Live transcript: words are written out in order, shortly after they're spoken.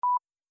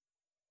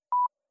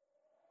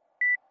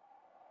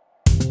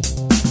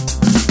Welcome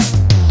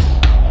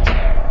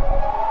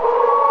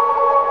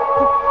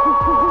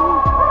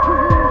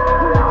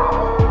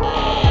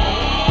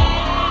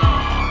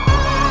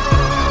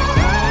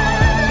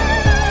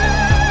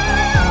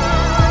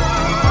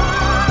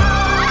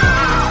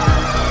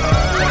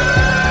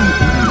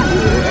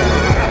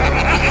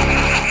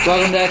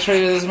to X-Ray.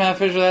 This is Matt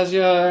Fisher. That's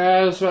your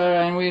house.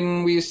 And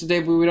we used to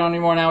date, but we don't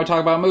anymore. Now we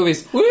talk about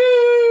movies. Woo!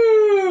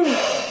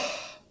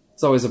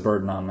 It's always a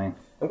burden on me.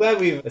 I'm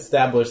glad we've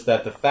established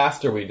that the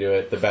faster we do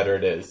it, the better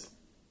it is.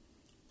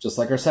 Just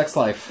like our sex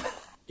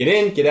life. Get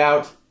in, get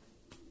out.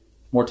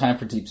 More time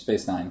for Deep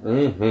Space Nine.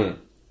 Mm-hmm.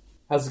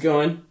 How's it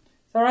going?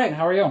 It's all right.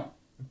 How are you?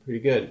 I'm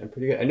pretty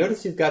good. I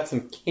noticed you've got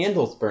some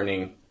candles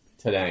burning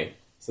today.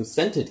 Some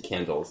scented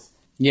candles.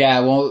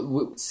 Yeah,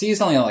 well,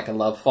 seasonally, like, I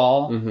love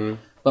fall. Mm-hmm.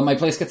 But my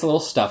place gets a little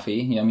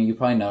stuffy. I mean, you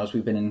probably noticed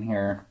we've been in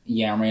here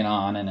yammering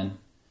on, and then,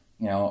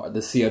 you know,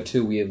 the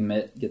CO2 we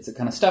emit gets it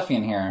kind of stuffy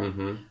in here.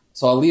 Mm-hmm.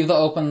 So I'll leave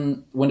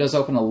the windows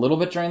open a little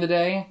bit during the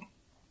day,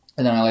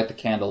 and then I light the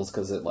candles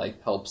because it,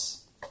 like,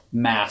 helps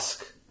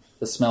mask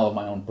the smell of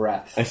my own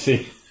breath. I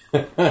see.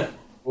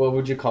 What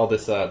would you call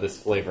this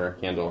flavor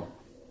candle?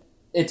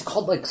 It's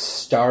called, like,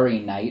 Starry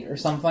Night or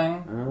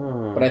something.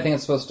 Oh. But I think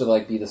it's supposed to,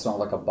 like, be the smell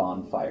of, like, a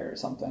bonfire or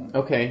something.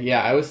 Okay,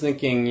 yeah, I was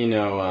thinking,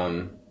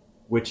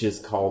 Witch's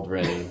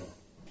Cauldron.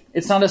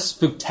 It's not a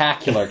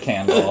spectacular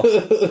candle.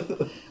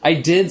 I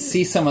did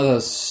see some of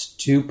those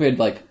stupid,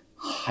 like,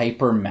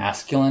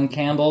 hyper-masculine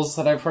candles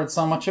that I've heard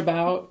so much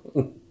about.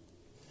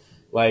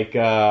 Like,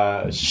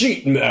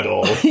 sheet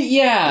metal.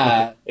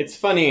 Yeah. It's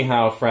funny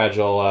how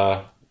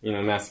fragile,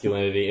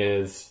 masculinity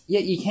is.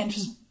 Yeah, you can't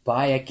just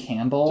buy a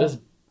candle.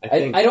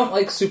 I don't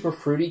like super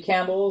fruity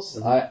candles.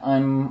 Mm-hmm.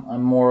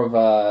 I'm more of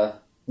a,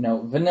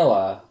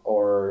 vanilla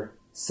or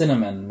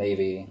cinnamon,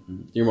 maybe.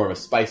 You're more of a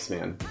spice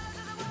man.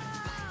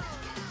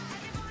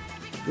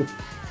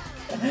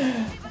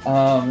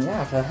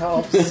 Yeah, if that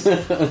helps.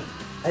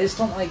 I just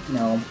don't like,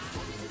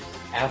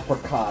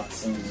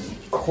 apricots and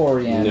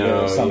coriander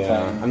or something.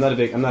 Yeah. I'm not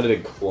a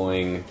big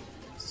cloying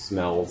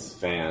smells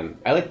fan.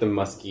 I like the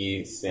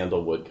musky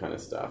sandalwood kind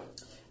of stuff.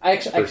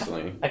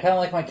 Personally, I kind of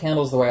like my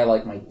candles the way I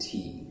like my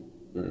tea.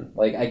 Mm.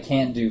 Like, I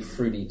can't do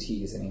fruity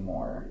teas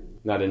anymore.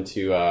 Not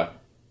into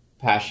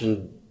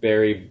passion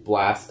berry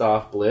blast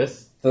off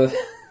bliss. The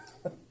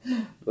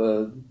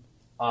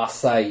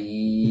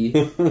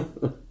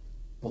acai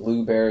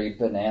blueberry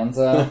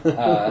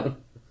bonanza.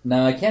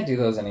 No, I can't do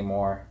those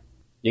anymore.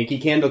 Yankee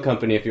Candle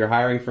Company, if you're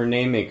hiring for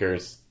name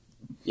makers,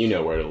 you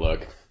know where to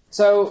look.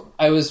 So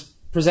I was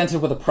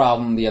presented with a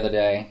problem the other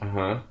day,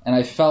 and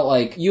I felt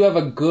like you have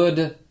a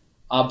good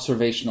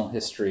observational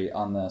history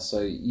on this, so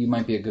you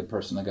might be a good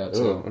person to go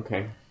to. Ooh,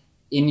 okay.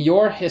 In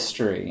your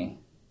history,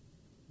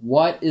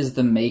 what is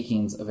the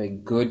makings of a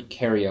good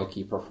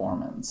karaoke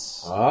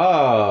performance?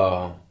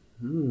 Oh.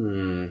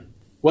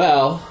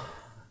 Well,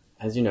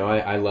 as you know,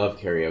 I love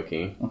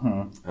karaoke.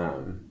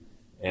 Mm-hmm.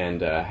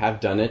 And have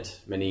done it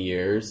many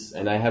years.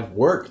 And I have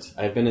worked.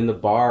 I've been in the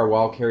bar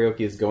while karaoke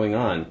is going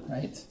on.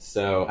 Right.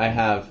 So I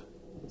have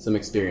some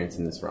experience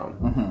in this realm.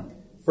 Mm-hmm.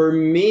 For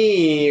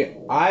me,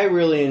 I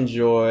really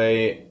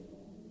enjoy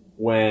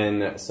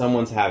when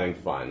someone's having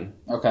fun.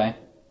 Okay.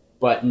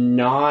 But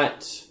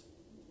not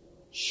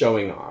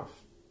showing off.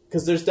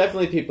 Because there's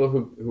definitely people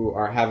who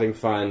are having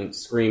fun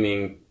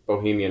screaming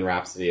Bohemian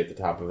Rhapsody at the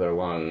top of their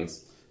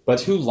lungs. But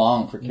too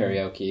long for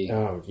karaoke.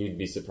 Oh, you'd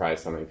be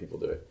surprised how many people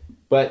do it.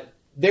 But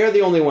they're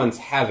the only ones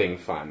having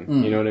fun.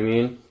 You know what I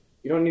mean?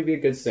 You don't need to be a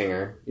good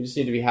singer. You just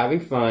need to be having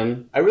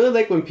fun. I really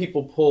like when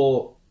people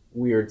pull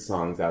weird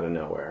songs out of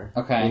nowhere.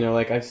 Okay.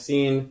 Like I've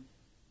seen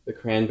the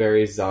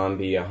Cranberries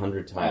Zombie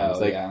 100 times.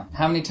 Oh, yeah.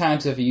 How many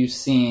times have you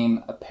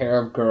seen a pair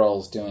of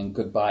girls doing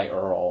Goodbye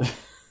Earl?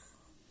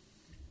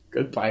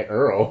 Goodbye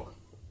Earl?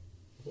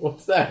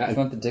 What's that?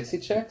 Isn't that the Dixie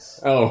Chicks?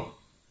 Oh.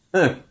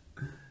 I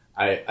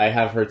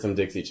have heard some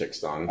Dixie Chick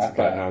songs.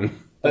 Okay.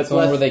 But, that's the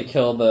one where they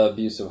kill the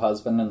abusive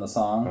husband in the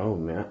song? Oh,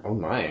 man. Oh,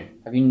 my.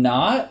 Have you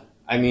not?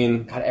 I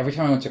mean... God, every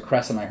time I went to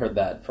Crescent, I heard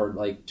that for,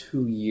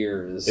 2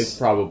 years. It's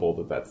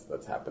probable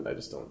that's happened. I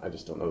just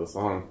don't know the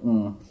song.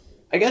 Mm.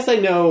 I guess I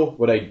know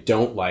what I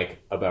don't like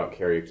about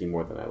karaoke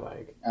more than I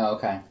like. Oh,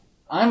 okay.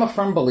 I'm a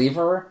firm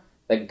believer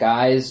that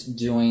guys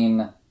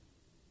doing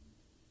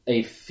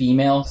a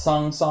female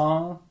sung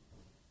song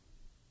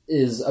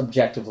is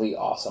objectively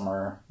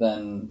awesomer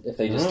than if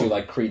they just do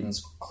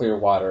Creedence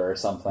Clearwater or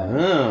something.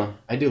 Oh,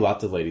 I do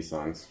lots of lady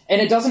songs.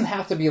 And it doesn't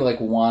have to be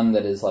one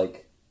that is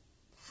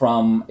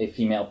from a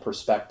female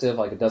perspective.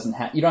 It doesn't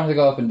have, you don't have to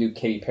go up and do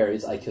Katy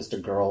Perry's I Kissed a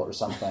Girl or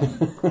something.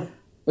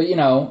 But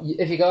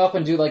if you go up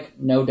and do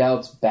No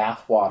Doubt's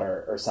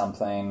Bathwater or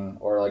something,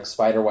 or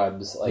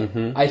Spiderwebs,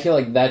 I feel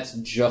like that's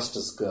just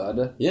as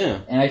good. Yeah.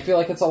 And I feel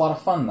like it's a lot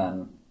of fun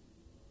then.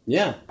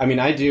 Yeah. I mean,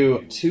 I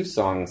do 2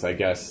 songs, I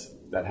guess,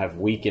 that have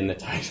weak in the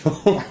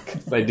title.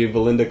 Because I do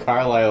Belinda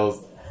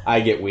Carlisle's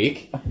I Get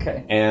Weak.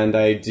 Okay. And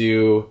I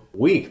do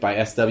Weak by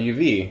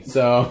SWV.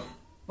 So,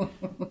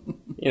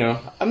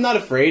 I'm not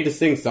afraid to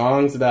sing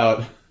songs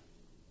about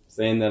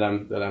saying that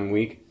I'm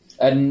weak.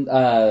 And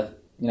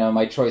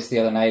my choice the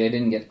other night, I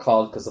didn't get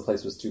called because the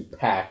place was too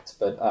packed,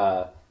 but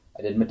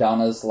I did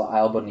Madonna's La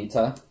Isla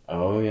Bonita.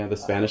 Oh, yeah, the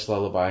Spanish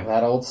lullaby.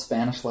 That old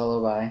Spanish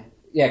lullaby.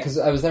 Yeah, because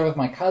I was there with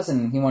my cousin,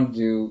 and he wanted to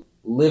do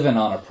Livin'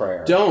 on a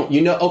Prayer.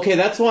 Okay,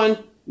 that's one.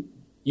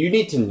 You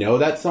need to know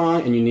that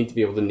song, and you need to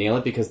be able to nail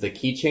it, because the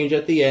key change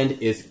at the end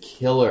is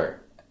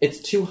killer. It's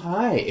too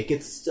high. It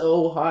gets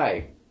so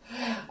high.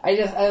 I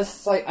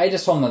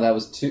just told him that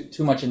was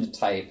too much into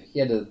type. He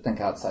had to think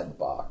outside the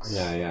box.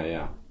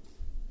 Yeah.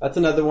 That's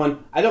another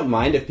one. I don't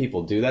mind if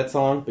people do that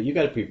song, but you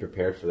got to be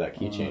prepared for that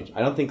key change.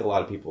 I don't think a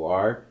lot of people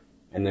are,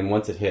 and then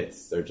once it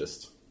hits,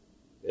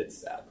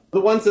 it's sad.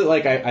 The ones that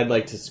I'd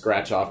like to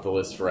scratch off the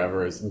list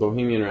forever is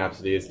Bohemian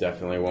Rhapsody is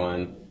definitely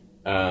one.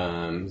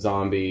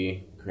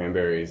 Zombie,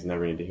 Cranberries,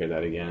 never need to hear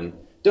that again.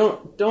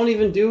 Don't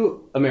even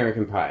do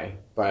American Pie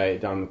by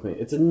Don McLean.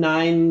 It's a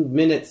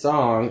 9-minute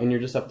song, and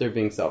you're just up there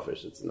being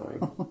selfish. It's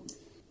annoying.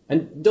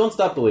 And Don't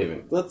Stop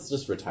Believing. Let's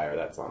just retire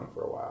that song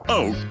for a while.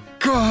 Oh,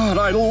 God,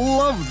 I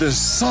love this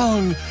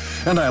song.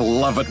 And I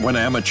love it when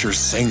amateurs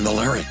sing the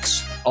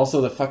lyrics.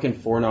 Also, the fucking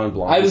Four Non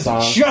Blondes song. I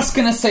was just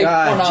going to say Four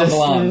Non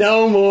Blondes.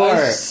 No more.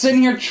 I was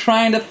sitting here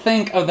trying to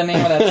think of the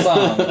name of that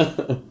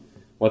song.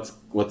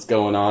 What's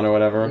going on or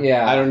whatever?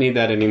 Yeah. I don't need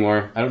that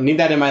anymore. I don't need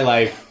that in my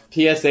life.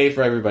 PSA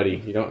for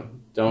everybody. You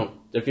don't.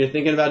 If you're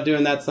thinking about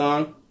doing that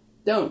song,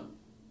 don't.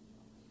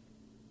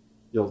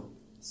 You'll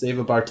save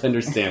a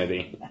bartender's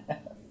sanity.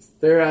 Is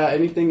there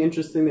anything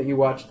interesting that you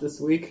watched this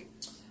week?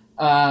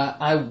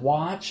 I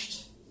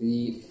watched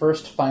the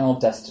first Final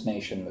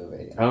Destination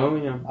movie. Oh,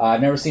 yeah.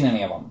 I've never seen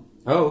any of them.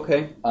 Oh,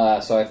 okay.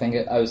 So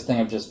I was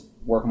thinking of just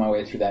working my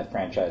way through that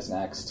franchise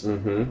next.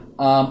 Mm-hmm.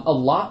 A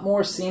lot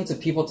more scenes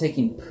of people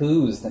taking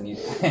poos than you'd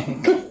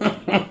think.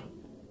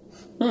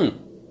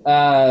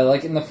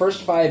 In the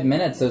first 5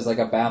 minutes, there's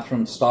a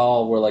bathroom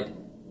stall where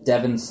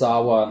Devon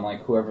Sawa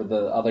and whoever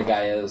the other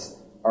guy is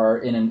are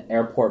in an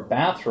airport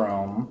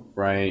bathroom.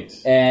 Right.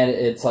 And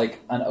it's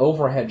an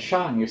overhead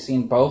shot, and you're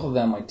seeing both of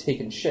them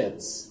taking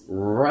shits.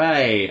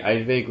 Right.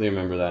 I vaguely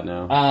remember that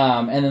now.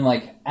 And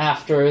then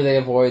after they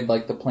avoid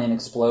the plane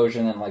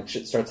explosion and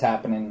shit starts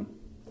happening,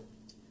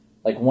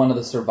 one of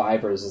the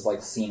survivors is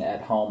seen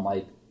at home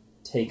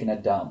taking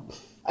a dump.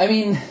 I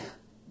mean,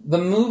 the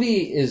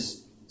movie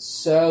is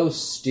so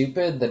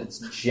stupid that it's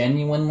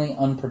genuinely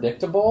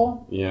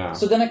unpredictable. Yeah.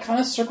 So then it kind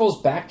of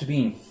circles back to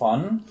being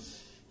fun.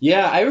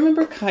 Yeah, I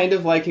remember kind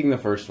of liking the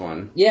first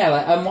one. Yeah,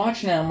 I'm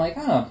watching it, I'm like,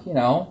 I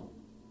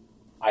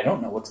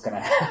don't know what's going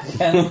to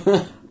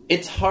happen.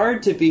 It's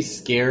hard to be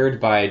scared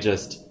by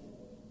just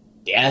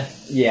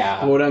death,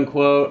 quote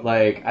unquote.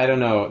 I don't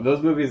know.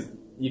 Those movies,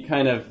 you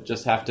kind of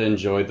just have to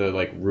enjoy the,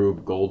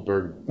 Rube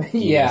Goldberg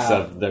piece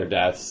of their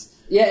deaths.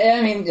 Yeah,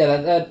 I mean,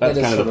 that's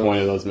kind of the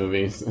point of those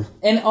movies.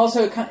 And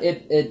also,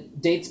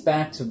 it dates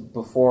back to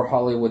before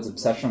Hollywood's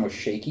obsession with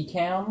shaky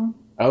cam.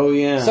 Oh,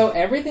 yeah. So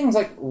everything's,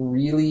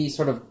 really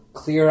sort of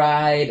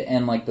clear-eyed,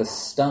 and, the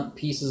stunt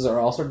pieces are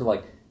all sort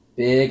of,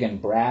 big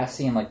and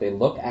brassy, and, they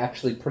look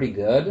actually pretty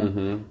good.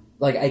 Mm-hmm.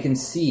 I can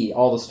see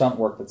all the stunt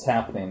work that's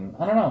happening.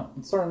 I don't know.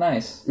 It's sort of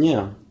nice.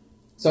 Yeah.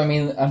 So, I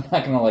mean, I'm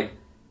not going to,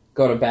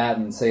 go to bat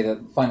and say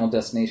that Final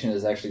Destination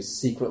is actually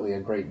secretly a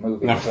great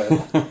movie,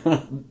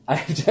 but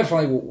I've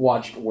definitely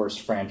watched worse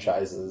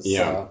franchises.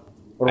 Yeah.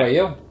 What about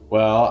you?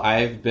 Well,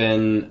 I've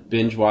been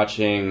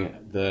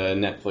binge-watching the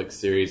Netflix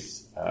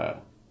series...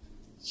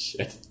 what's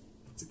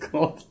it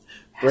called?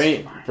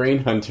 Brain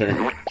Hunter.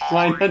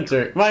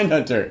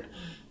 Mindhunter.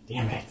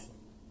 Damn it.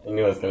 I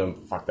knew I was going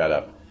to fuck that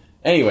up.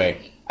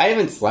 Anyway, I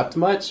haven't slept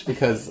much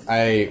because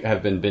I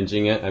have been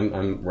binging it.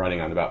 I'm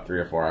running on about 3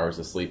 or 4 hours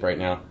of sleep right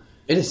now.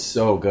 It is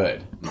so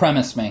good.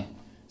 Premise me.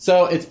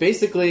 So it's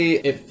basically,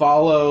 it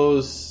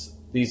follows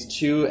these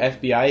two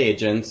FBI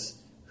agents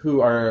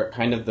who are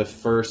kind of the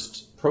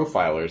first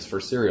profilers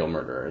for serial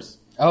murderers.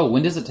 Oh,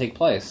 when does it take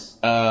place?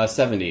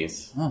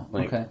 70s. Oh,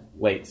 okay.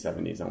 Late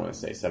 70s, I want to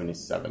say,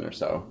 77 or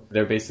so.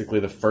 They're basically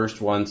the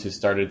first ones who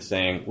started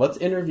saying, let's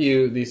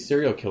interview these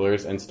serial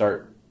killers and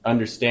start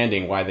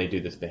understanding why they do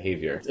this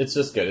behavior. It's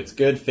just good. It's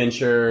good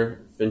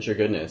Fincher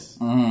goodness.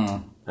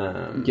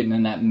 Getting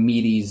in that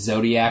meaty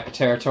Zodiac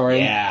territory.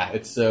 Yeah,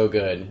 it's so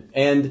good.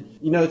 And,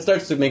 it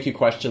starts to make you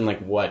question,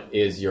 what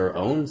is your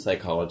own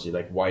psychology?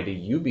 Why do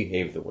you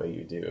behave the way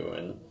you do?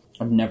 And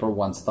I've never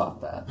once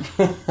thought that.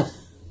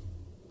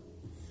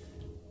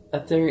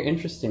 That's very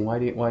interesting. Why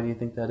do you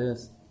think that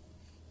is?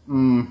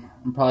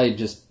 I'm probably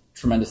just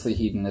tremendously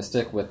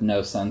hedonistic with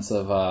no sense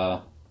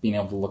of being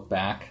able to look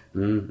back.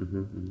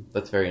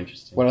 That's very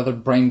interesting. What other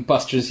brain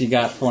busters you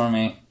got for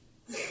me?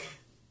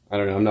 I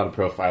don't know. I'm not a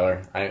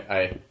profiler.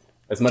 I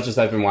as much as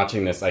I've been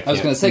watching this, I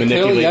was going to say,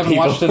 clearly you haven't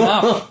watched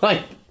enough.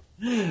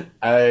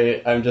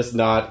 I'm just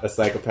not a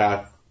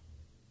psychopath.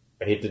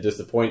 I hate to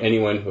disappoint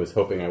anyone who was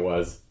hoping I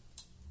was.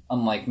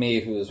 Unlike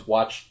me, who's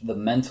watched The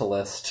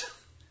Mentalist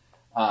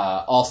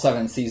all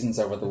 7 seasons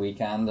over the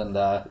weekend, and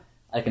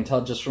I can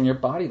tell just from your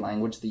body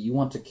language that you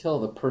want to kill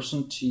the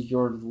person to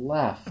your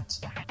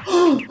left.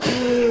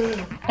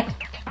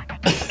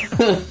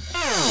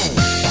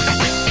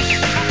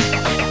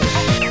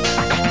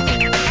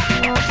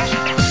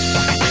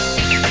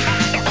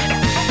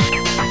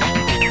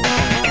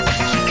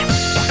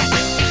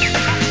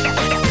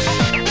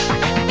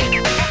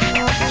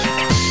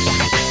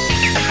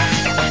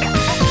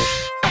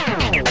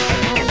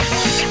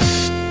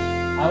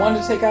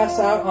 wanted to take us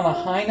out on a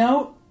high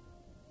note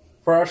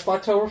for our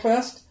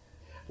Schlocktoberfest.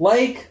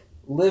 Like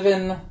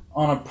living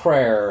on a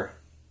prayer,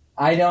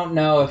 I don't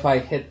know if I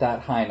hit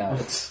that high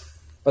note.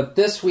 But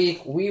this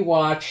week, we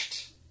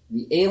watched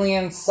the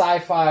alien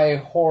sci-fi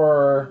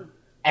horror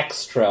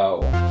Extra.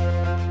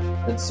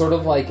 It's sort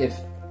of like if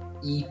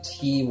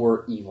E.T.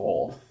 were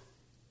evil.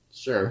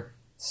 Sure.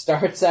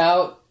 Starts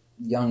out,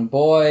 young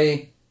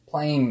boy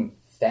playing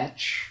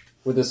fetch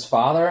with his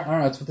father. I don't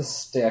know, it's with a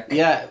stick.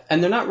 Yeah,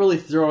 and they're not really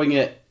throwing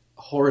it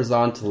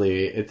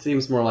horizontally. It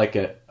seems more like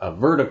a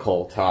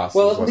vertical toss.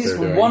 Well, is at what least they're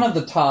doing. one of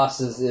the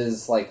tosses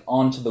is like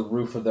onto the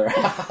roof of their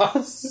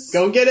house.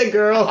 Go get it,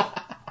 girl!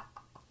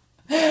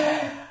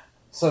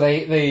 So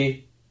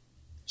they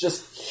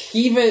just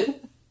heave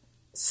it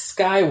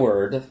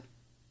skyward,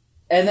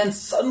 and then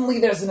suddenly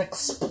there's an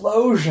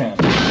explosion.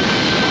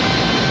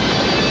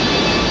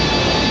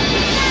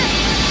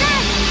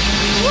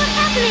 What's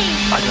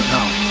happening? I don't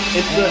know.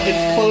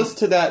 It's close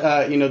to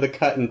that, the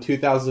cut in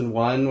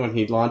 2001 when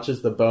he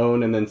launches the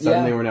bone and then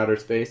suddenly Yeah. we're in outer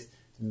space. It's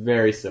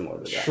very similar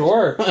to that.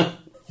 Sure.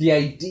 The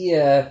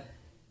idea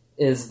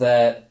is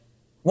that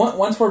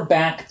once we're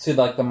back to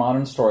like the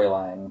modern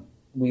storyline,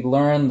 we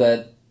learn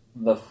that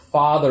the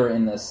father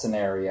in this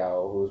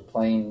scenario, who's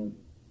playing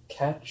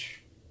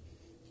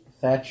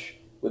fetch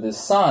with his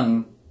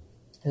son,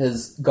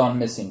 has gone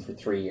missing for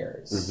 3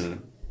 years.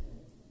 Mm-hmm.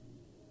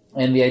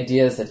 And the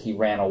idea is that he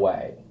ran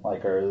away, or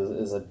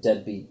is a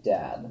deadbeat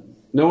dad.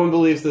 No one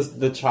believes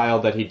the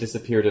child that he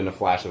disappeared in a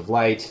flash of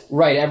light.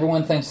 Right,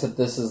 everyone thinks that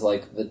this is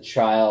like the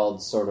child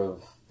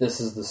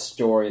this is the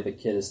story the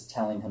kid is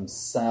telling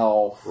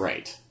himself.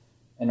 Right.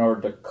 In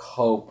order to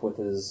cope with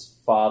his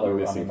father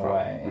Missing running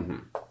away.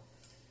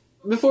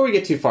 Mm-hmm. Before we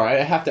get too far, I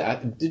have to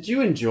ask, did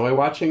you enjoy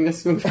watching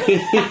this movie?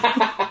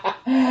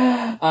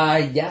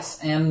 Yes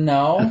and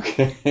no.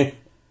 Okay. I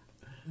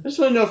just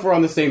want to know if we're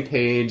on the same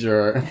page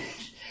or...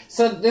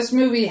 So this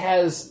movie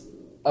has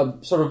a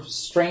sort of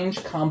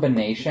strange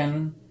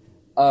combination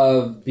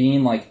of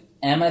being like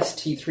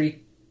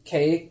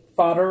MST3K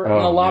fodder in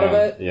a lot of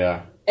it.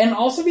 Yeah. And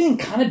also being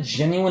kind of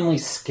genuinely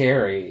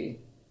scary.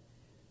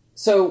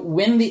 So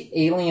when the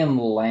alien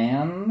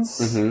lands,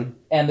 Mm-hmm.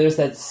 and there's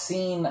that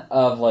scene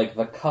of like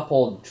the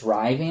couple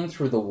driving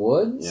through the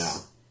woods,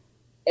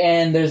 Yeah.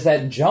 and there's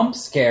that jump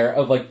scare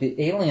of like the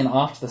alien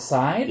off to the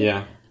side.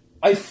 Yeah.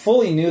 I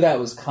fully knew that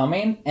was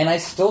coming, and I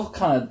still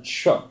kind of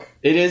shook.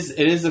 It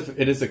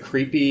is a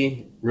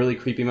creepy, really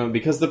creepy moment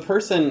because the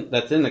person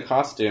that's in the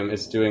costume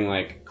is doing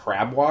like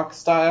crab walk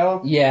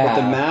style. Yeah.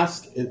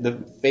 But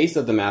the face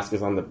of the mask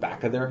is on the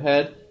back of their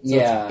head. So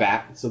Yeah. it's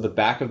back. So the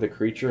back of the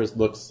creature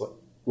looks like,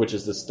 which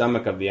is the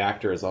stomach of the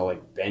actor, is all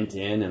like bent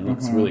in and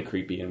looks really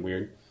creepy and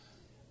weird.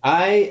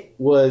 I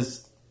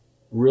was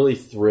really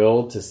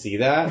thrilled to see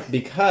that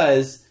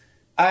because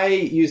I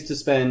used to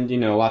spend,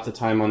 lots of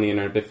time on the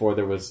internet before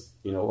there was,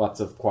 lots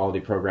of quality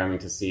programming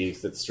to see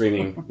that's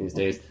streaming these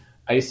days.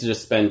 I used to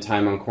just spend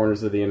time on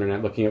corners of the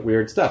internet looking at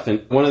weird stuff.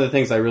 And one of the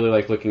things I really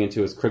like looking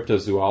into is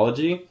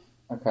cryptozoology,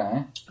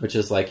 Okay. which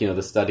is like,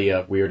 the study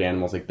of weird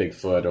animals like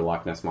Bigfoot or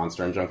Loch Ness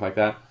Monster and junk like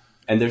that.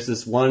 And there's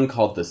this one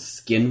called the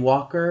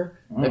Skinwalker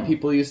that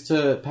people used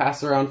to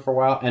pass around for a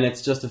while, and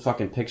it's just a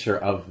fucking picture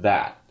of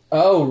that.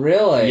 Oh,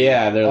 really?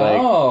 Yeah, they're like,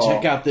 Oh.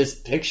 check out this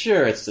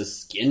picture, it's the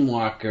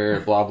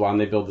Skinwalker, blah, blah, and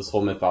they build this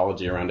whole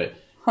mythology around it.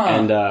 Huh.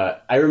 And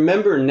I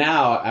remember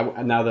now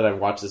that I've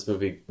watched this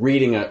movie,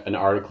 reading an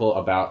article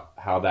about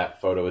how that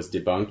photo is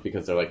debunked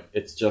because they're like,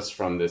 it's just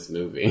from this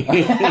movie.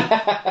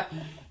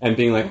 And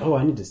being like, oh,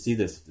 I need to see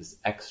this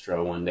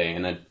extra one day,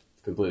 and I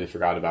completely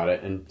forgot about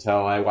it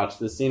until I watched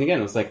this scene again.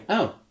 I was like,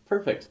 oh,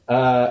 perfect.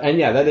 And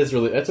yeah, that's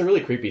a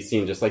really creepy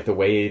scene, just like the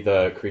way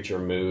the creature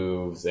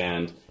moves,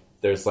 and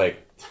there's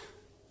like,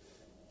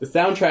 the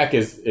soundtrack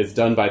is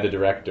done by the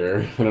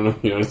director. I don't know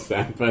if you noticed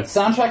that, but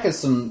Soundtrack is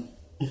some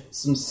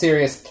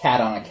serious cat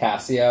on a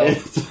Casio.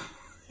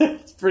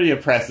 it's pretty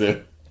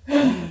oppressive.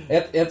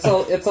 It's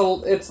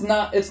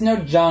no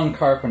John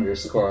Carpenter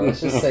score.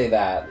 Let's just say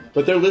that.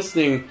 But they're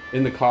listening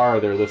in the car.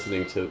 They're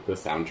listening to the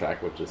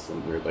soundtrack, which is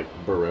some weird like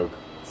Baroque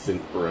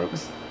synth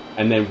baroques.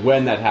 And then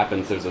when that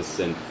happens, there's a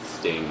synth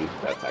sting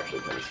that's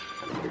actually kind of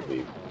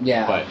creepy.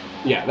 Yeah. But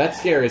yeah, that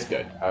scare is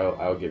good.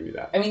 I'll give you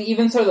that. I mean,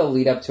 even sort of the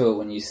lead up to it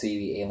when you see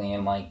the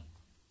alien like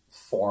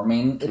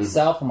forming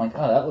itself, I'm like,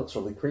 oh, that looks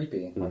really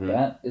creepy. Like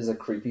that is a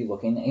creepy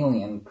looking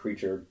alien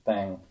creature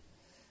thing.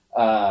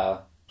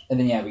 And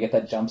then yeah, we get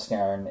that jump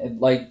scare, and it,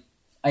 like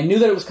I knew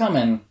that it was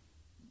coming.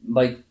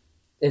 Like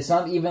it's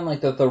not even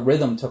like that the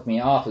rhythm took me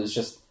off. It was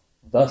just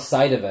the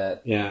sight of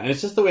it. Yeah, and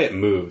it's just the way it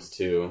moves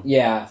too.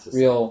 Yeah, It's just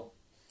real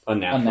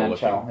unnatural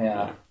looking.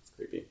 yeah. It's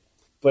creepy.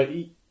 But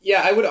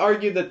yeah, I would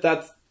argue that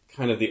that's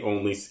kind of the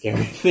only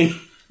scary thing.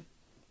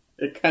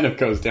 It kind of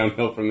goes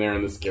downhill from there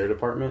in the scare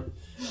department.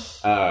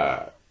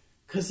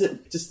 Because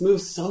it just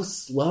moves so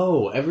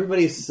slow.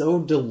 Everybody's so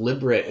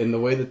deliberate in the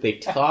way that they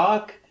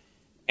talk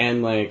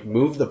and, like,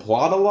 move the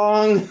plot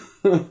along.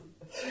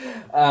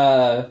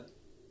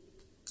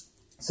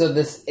 So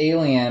this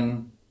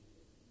alien,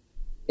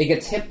 it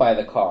gets hit by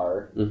the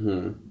car,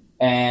 Mm-hmm.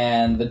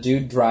 And the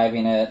dude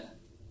driving it,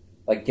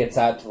 like, gets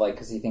out to, like,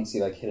 because he thinks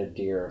he, like, hit a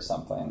deer or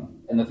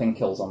something. And the thing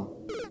kills him.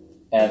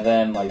 And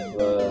then, like,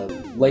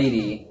 the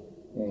lady,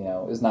 you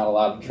know, is not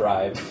allowed to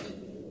drive,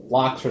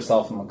 locks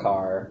herself in the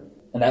car,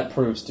 and that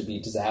proves to be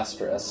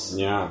disastrous.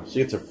 Yeah. She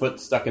gets her foot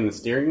stuck in the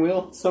steering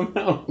wheel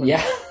somehow.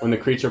 Yeah. When the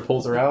creature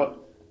pulls her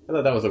out. I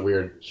thought that was a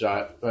weird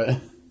shot, but...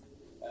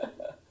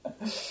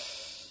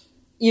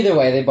 Either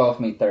way, they both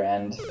meet their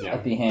end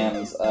at the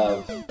hands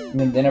of... I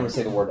mean, they never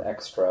say the word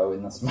extra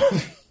in this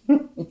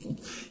movie.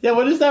 Yeah,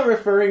 what is that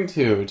referring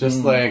to?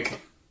 Just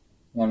like...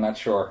 I'm not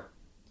sure.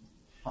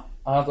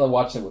 I'll have to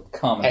watch it with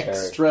commentary.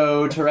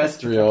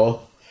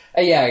 Extraterrestrial.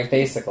 Yeah,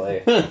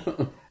 basically.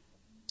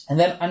 And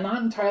then, I'm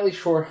not entirely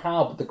sure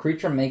how, but the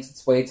creature makes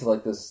its way to,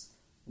 like, this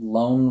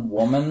lone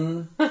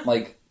woman,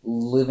 like,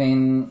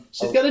 living...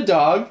 She's got a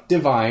dog,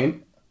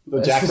 Divine,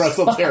 the Jack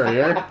Russell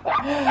Terrier.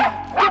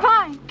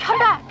 Divine, come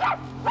back!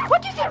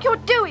 What do you think you're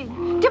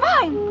doing?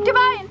 Divine!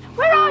 Divine!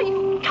 Where are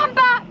you? Come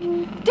back!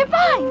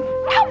 Divine!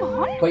 Come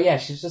on! But yeah,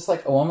 she's just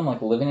like a woman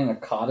like living in a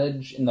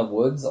cottage in the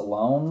woods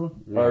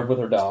alone, or with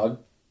her dog.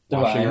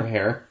 Washing her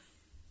hair.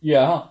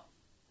 Yeah.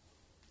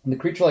 And the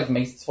creature like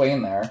makes its way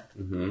in there.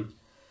 Mm-hmm.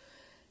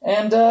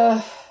 And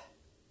I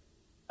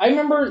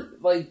remember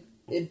like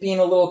it being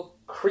a little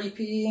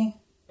creepy,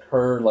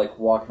 her like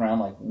walking around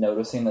like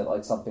noticing that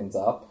like something's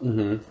up.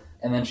 Mm-hmm.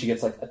 And then she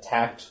gets like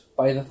attacked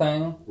by the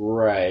thing.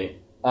 Right.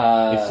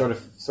 He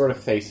sort of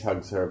face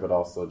hugs her, but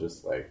also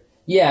just like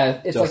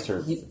it's just like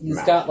her he's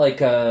mouth. got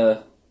like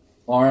a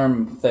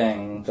arm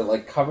thing that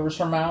like covers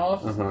her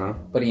mouth,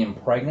 but he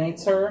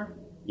impregnates her.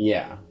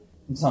 Yeah,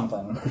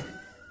 Something.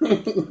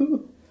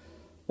 The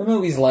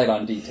movie's light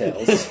on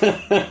details.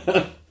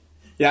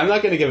 Yeah, I'm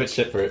not going to give it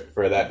shit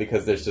for that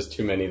because there's just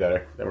too many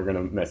that we're going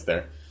to miss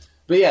there.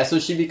 But yeah, so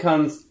she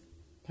becomes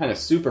kind of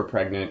super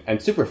pregnant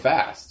and super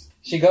fast.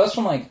 She goes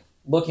from like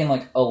looking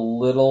like a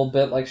little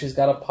bit like she's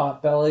got a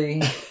pot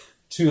belly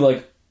to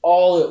like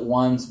all at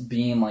once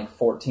being like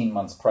 14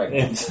 months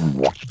pregnant.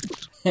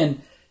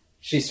 And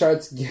she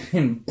starts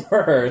giving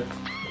birth,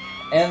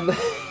 and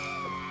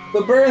the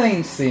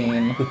birthing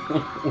scene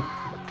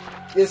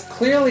is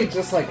clearly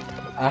just like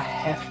a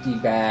hefty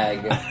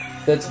bag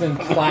that's been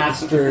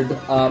plastered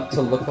up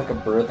to look like a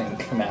birthing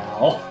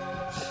canal.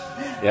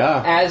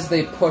 Yeah. As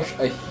they push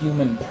a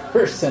human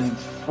person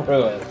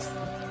through it.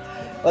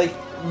 Like,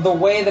 the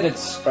way that it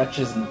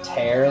stretches and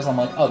tears, I'm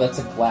like, oh, that's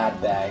a glad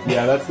bag.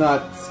 Yeah, that's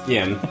not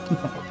skin.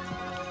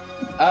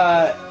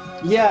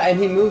 Yeah, and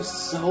he moves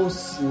so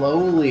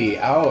slowly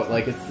out.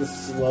 Like, it's the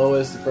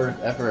slowest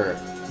birth ever.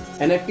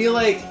 And I feel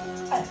like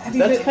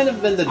that's kind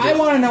of been the... I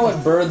want to know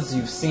what births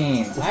you've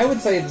seen. I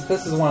would say that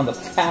this is one of the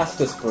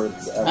fastest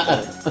births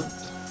ever.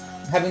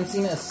 Having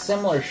seen a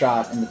similar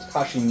shot in the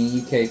Takashi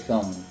Miike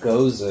film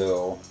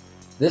Gozu,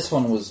 this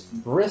one was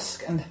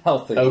brisk and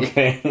healthy.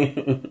 Okay.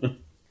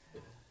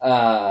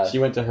 She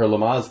went to her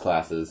Lamaze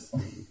classes.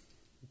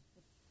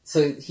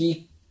 So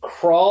he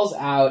crawls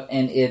out,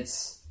 and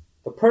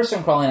the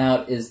person crawling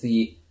out is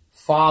the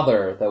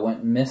father that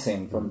went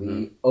missing from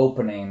the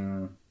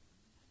opening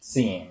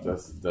scene.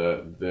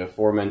 The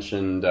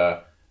aforementioned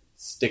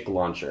stick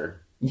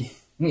launcher.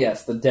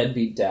 Yes, the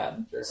deadbeat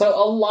dad. Sure. So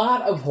a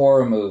lot of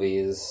horror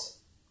movies,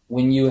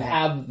 when you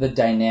have the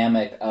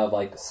dynamic of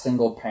like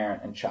single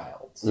parent and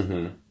child,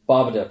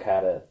 Babadook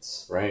had it,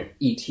 Right.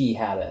 E.T.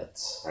 had it,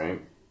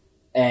 Right.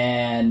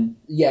 and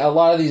yeah, a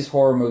lot of these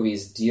horror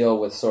movies deal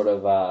with sort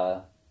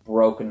of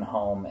broken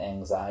home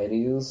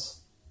anxieties,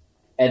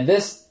 and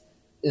this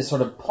is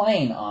sort of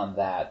playing on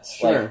that.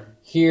 Sure. Like,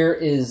 here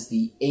is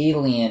the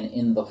alien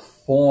in the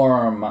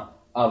form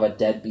of a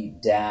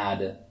deadbeat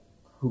dad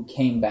who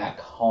came back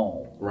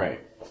home. Right.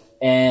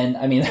 And,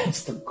 I mean,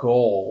 that's the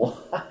goal,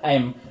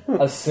 I'm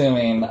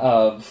assuming,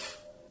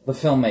 of the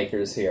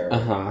filmmakers here,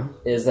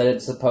 is that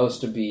it's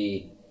supposed to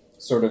be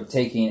sort of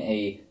taking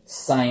a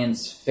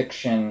science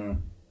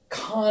fiction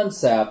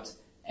concept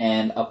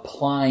and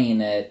applying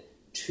it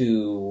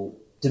to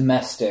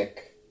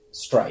domestic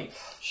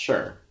strife.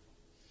 Sure.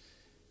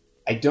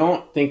 I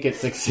don't think it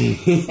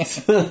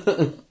succeeds.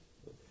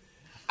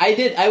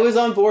 I was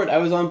on board. I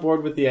was on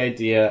board with the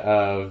idea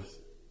of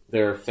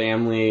their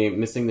family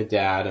missing the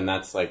dad, and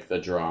that's like the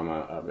drama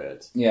of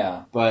it.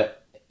 Yeah.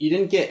 But you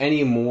didn't get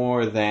any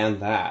more than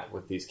that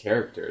with these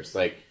characters.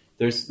 Like,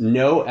 there's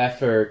no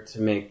effort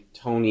to make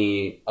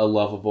Tony a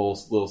lovable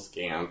little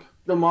scamp.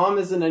 The mom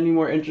isn't any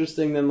more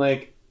interesting than,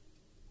 like,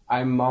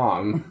 I'm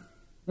mom.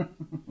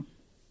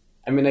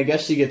 I mean, I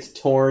guess she gets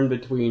torn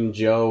between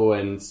Joe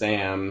and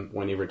Sam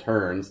when he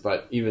returns,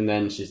 but even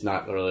then she's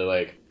not really,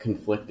 like,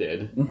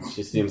 conflicted.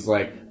 She seems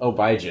like, oh,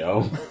 bye,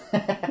 Joe.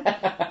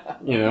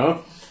 You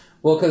know?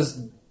 Well,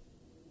 because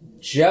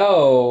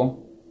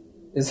Joe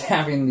is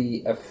having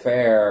the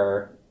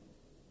affair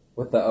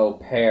with the au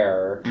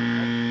pair.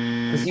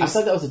 I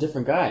thought that was a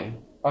different guy.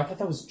 Oh, I thought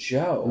that was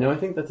Joe. No, I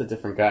think that's a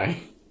different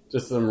guy.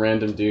 Just some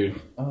random dude.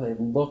 Oh, they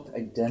looked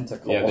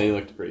identical. Yeah, they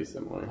looked pretty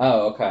similar.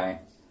 Oh, okay.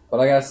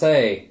 But I gotta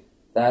say,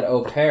 that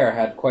au pair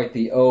had quite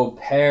the au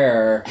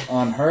pair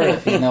on her,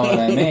 if you know what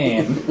I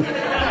mean.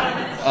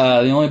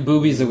 the only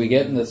boobies that we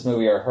get in this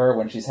movie are her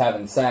when she's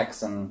having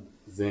sex, and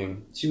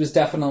Zing. she was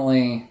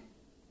definitely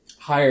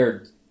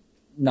hired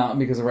not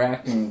because of her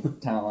acting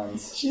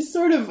talents. She's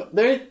sort of...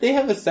 They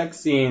have a sex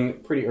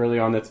scene pretty early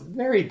on that's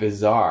very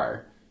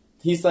bizarre.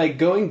 He's, like,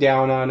 going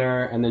down on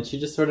her, and then she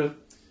just sort of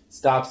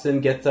stops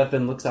him, gets up,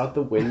 and looks out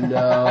the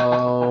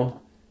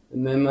window.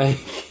 And then, like,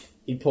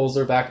 he pulls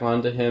her back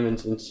onto him,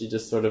 and she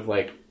just sort of,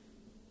 like,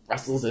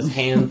 wrestles his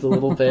hands a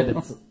little bit.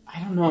 It's... I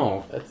don't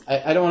know.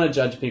 I don't want to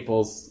judge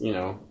people's, you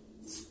know,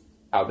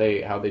 how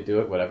they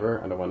do it,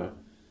 whatever. I don't want to...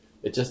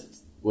 It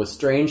just was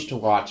strange to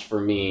watch for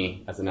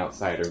me as an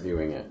outsider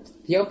viewing it.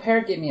 The au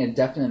pair gave me a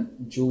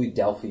definite Julie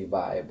Delphi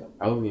vibe.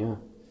 Oh, yeah.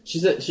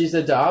 She's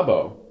a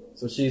Dabo.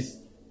 So she's...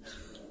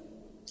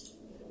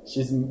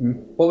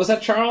 What was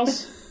that,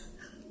 Charles?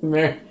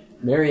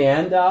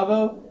 Marianne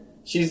Dabo?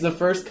 She's the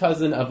first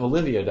cousin of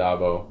Olivia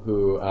Dabo,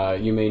 who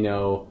you may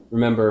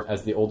remember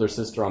as the older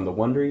sister on The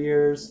Wonder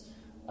Years.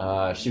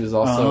 She was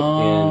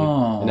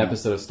also in an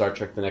episode of Star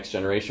Trek The Next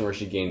Generation where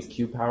she gains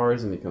Q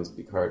powers and becomes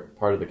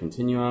part of the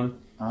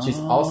Continuum. She's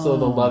also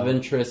the love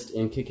interest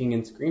in Kicking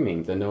and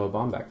Screaming, the Noah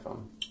Baumbach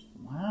film.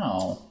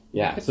 Wow.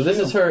 Yeah, so this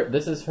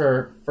is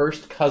her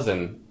first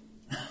cousin,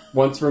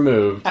 once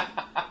removed,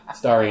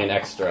 starring in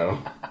Extra,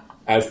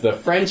 as the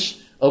French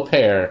au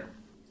pair.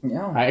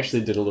 Yeah. I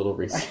actually did a little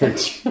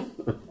research.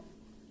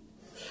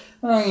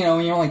 Well, you know,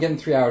 when you're only getting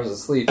 3 hours of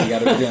sleep, you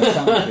gotta be doing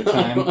something with your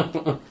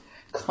time.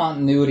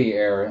 Continuity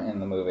error in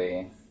the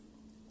movie.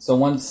 So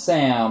once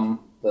Sam,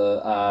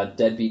 the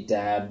deadbeat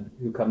dad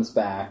who comes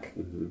back,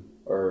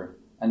 or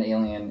an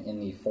alien in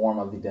the form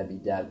of the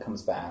deadbeat dad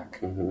comes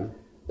back,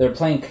 they're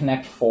playing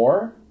Connect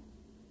 4.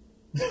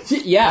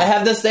 Yeah. I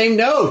have the same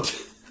note!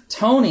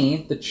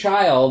 Tony, the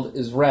child,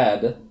 is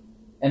red,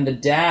 and the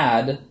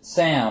dad,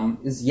 Sam,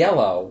 is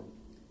yellow.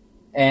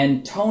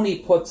 And Tony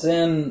puts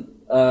in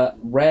a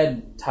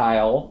red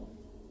tile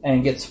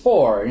and gets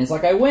 4, and he's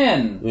like, I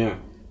win! Yeah.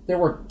 There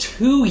were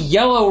 2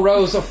 yellow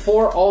rows of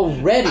 4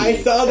 already. I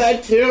saw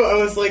that too.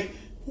 I was like,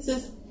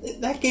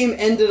 that game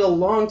ended a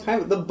long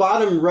time. The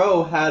bottom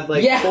row had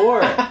like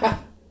 4.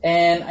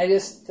 And I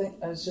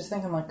was just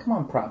thinking, like, come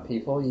on, prop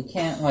people, you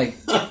can't like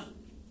a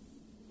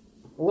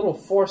little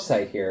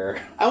foresight here.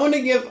 I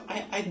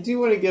do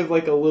want to give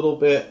like a little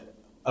bit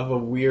of a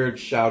weird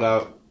shout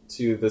out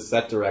to the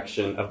set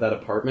direction of that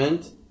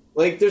apartment.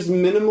 Like, there's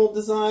minimal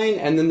design,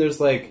 and then there's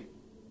like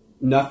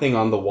nothing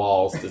on the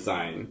walls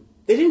design.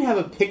 They didn't have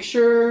a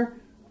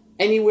picture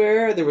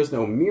anywhere. There was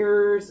no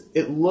mirrors.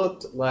 It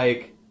looked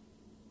like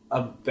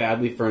a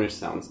badly furnished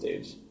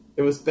soundstage.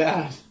 It was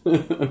bad.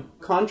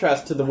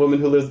 Contrast to the woman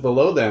who lives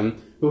below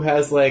them, who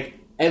has like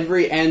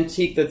every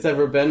antique that's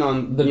ever been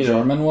on the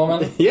German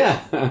woman.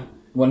 Yeah,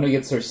 one who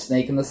gets her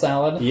snake in the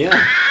salad.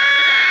 Yeah,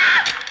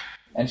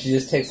 and she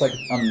just takes like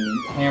a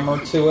meat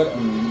hammer to it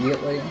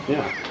immediately.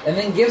 Yeah, and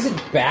then gives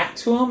it back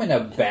to him in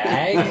a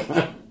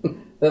bag.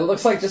 That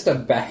looks like just a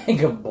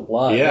bag of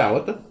blood. Yeah,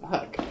 what the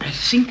fuck? I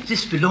think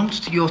this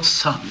belongs to your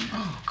son.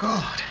 Oh,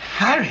 God.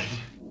 Harry?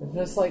 It's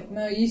just like,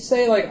 no, you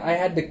say, like, I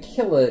had to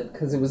kill it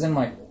because it was in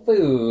my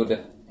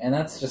food, and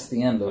that's just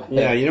the end of it.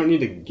 Yeah, you don't need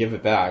to give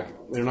it back.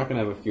 They're not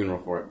going to have a funeral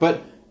for it.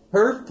 But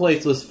her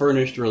place was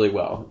furnished really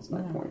well, is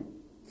my point.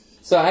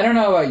 So I don't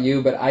know about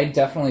you, but I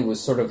definitely was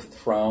sort of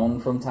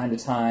thrown from time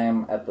to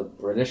time at the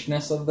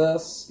Britishness of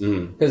this.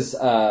 Because,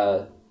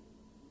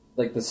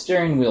 like, the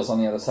steering wheel's on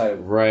the other side of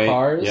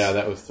cars. Yeah,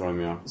 that was throwing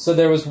me off. So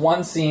there was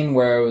one scene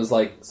where it was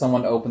like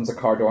someone opens a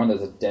car door and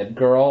there's a dead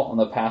girl on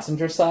the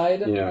passenger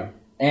side. Yeah.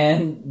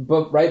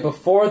 But right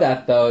before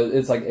that, though,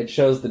 it's like it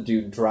shows the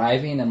dude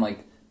driving and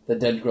like the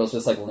dead girl's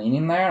just like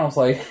leaning there. And I was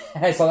like,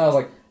 I saw that, I was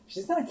like,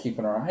 she's not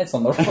keeping her eyes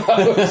on the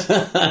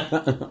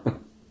road.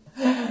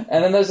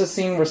 And then there's a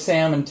scene where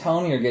Sam and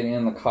Tony are getting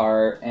in the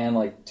car and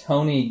like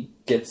Tony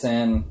gets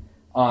in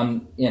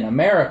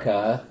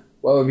America.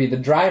 What would be the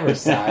driver's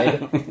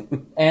side?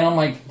 And I'm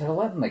like, they're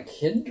letting the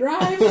kid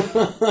drive?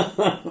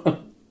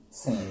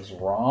 Seems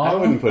wrong. I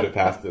wouldn't put it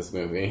past this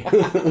movie.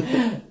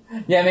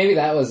 Yeah, maybe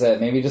that was it.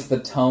 Maybe just the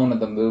tone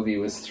of the movie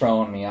was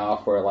throwing me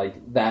off where,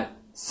 like, that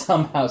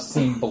somehow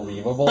seemed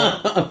believable.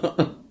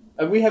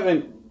 We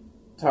haven't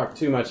talked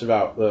too much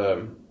about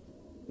the,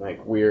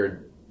 like,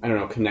 weird, I don't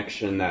know,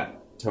 connection that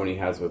Tony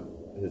has with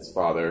his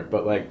father.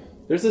 But, like,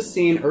 there's a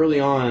scene early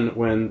on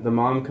when the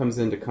mom comes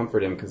in to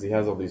comfort him because he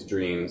has all these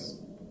dreams.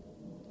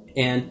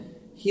 And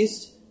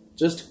he's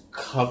just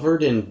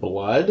covered in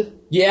blood.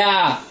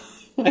 Yeah.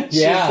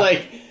 She's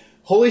like,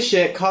 holy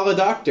shit, call a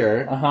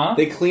doctor. Uh-huh.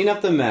 They clean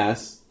up the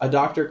mess. A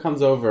doctor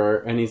comes over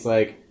and he's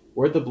like,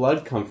 where'd the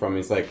blood come from?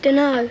 He's like,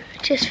 dunno,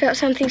 just felt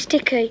something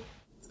sticky.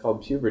 It's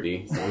called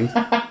puberty, son.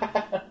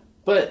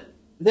 But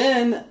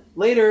then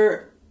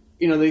later,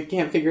 you know, they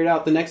can't figure it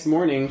out the next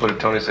morning. What did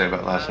Tony say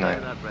about last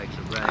night?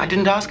 I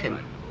didn't ask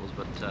him.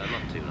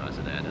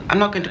 I'm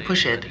not going to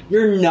push it.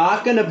 You're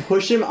not going to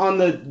push him on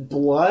the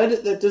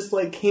blood that just,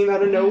 like, came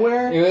out of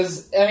nowhere?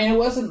 It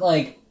wasn't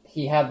like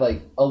he had,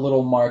 like, a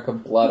little mark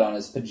of blood on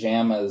his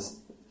pajamas.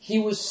 He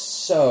was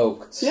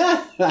soaked.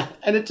 Yeah,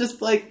 and it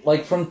just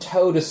like from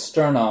toe to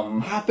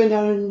sternum. happened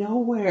out of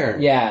nowhere.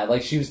 Yeah,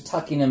 like she was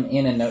tucking him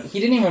in and he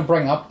didn't even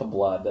bring up the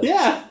blood.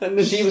 Yeah, and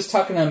then She was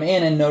tucking him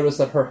in and noticed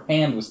that her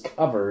hand was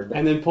covered.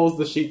 and then pulls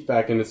the sheet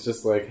back and it's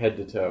just like head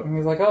to toe. And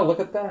he's like, "Oh, look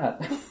at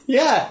that!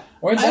 Yeah,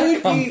 Where'd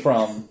that come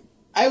from?"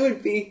 I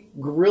would be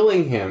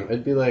grilling him.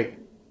 I'd be like,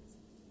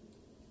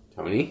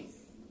 Tony,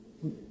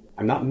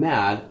 I'm not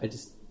mad. I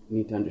just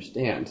need to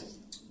understand.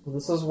 Well,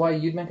 this is why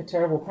you'd make a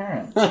terrible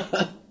parent.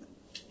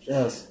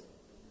 Just,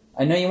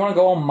 I know you want to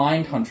go all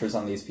mind hunters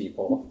on these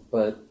people,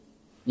 but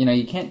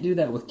you can't do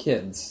that with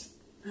kids.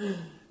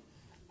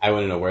 I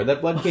want to know where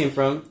that blood came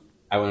from.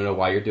 I want to know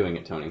why you're doing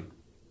it, Tony.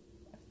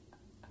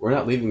 We're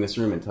not leaving this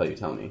room until you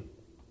tell me.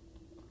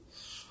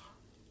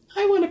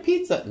 I want a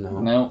pizza.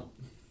 No.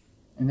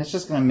 And that's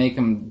just going to make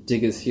him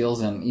dig his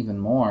heels in even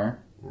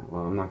more. Yeah,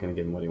 well, I'm not going to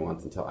give him what he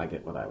wants until I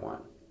get what I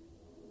want.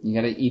 You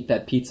got to eat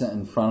that pizza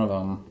in front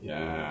of him.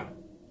 Yeah.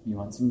 You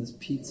want some of this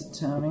pizza,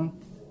 Tony?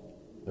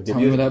 I'll Tell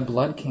me where that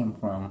blood came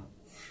from.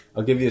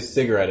 I'll give you a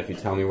cigarette if you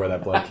tell me where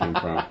that blood came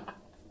from.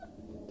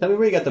 Tell me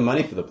where you got the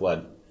money for the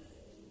blood.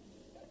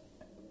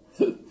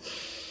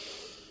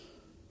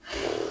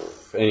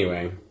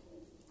 Anyway.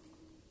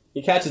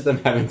 He catches them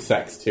having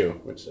sex,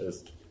 too, which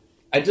is...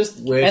 I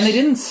just wish... And they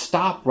didn't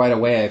stop right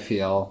away, I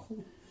feel.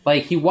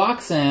 Like, he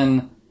walks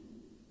in,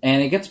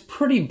 and it gets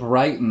pretty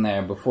bright in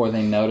there before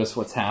they notice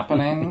what's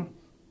happening.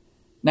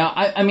 Now,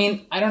 I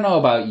mean, I don't know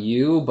about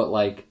you, but,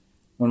 like,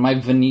 when my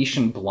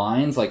Venetian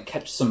blinds, like,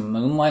 catch some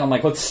moonlight, I'm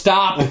like, let's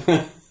stop!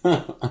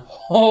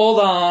 Hold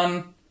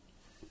on!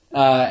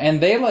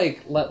 And they,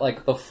 like, let,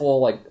 like, the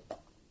full, like,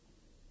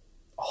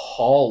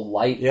 hall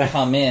light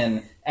come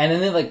in, and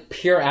then they, like,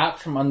 peer out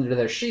from under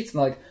their sheets, and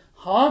they're like,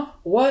 huh?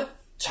 What?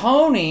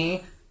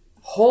 Tony?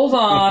 Hold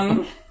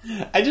on!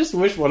 I just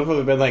wish one of them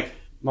had been like,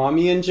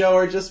 Mommy and Joe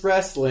are just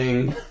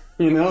wrestling.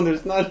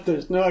 There's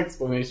no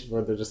explanation for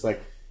it. They're just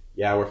like,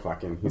 yeah, we're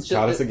fucking. He's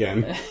caught us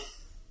again.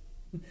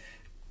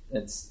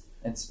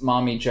 It's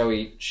Mommy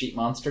Joey Sheet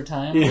Monster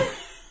time. Yeah.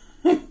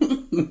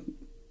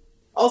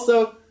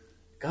 Also,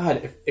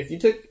 God, if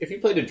you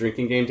played a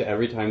drinking game to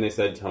every time they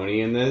said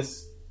Tony in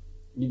this,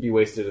 you'd be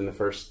wasted in the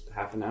first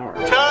half an hour.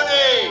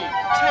 Tony!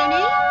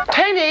 Tony?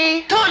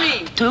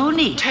 Tony!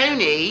 Tony!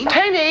 Tony! Tony!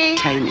 Tony!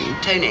 Tony!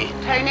 Tony!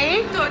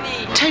 Tony!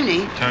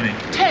 Tony! Tony!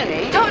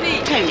 Tony! Tony!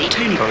 Tony!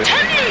 Tony!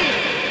 Tony!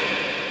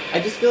 I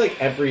just feel like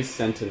every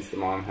sentence the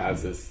mom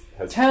has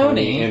Tony.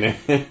 Tony in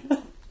it.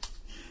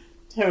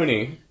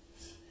 Tony.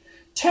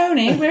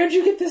 Tony, where'd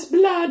you get this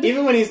blood?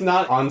 Even when he's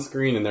not on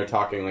screen and they're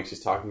talking, like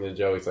she's talking to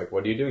Joe, he's like,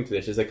 what are you doing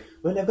today? She's like,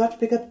 well, I've got to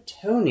pick up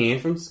Tony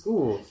from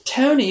school.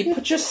 Tony,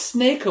 put your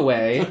snake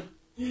away.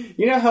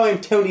 You know how I'm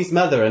Tony's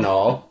mother and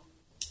all.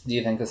 Do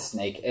you think the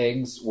snake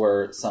eggs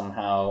were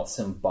somehow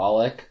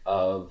symbolic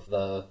of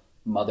the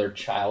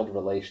mother-child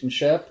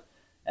relationship?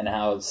 And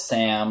how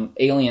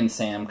Alien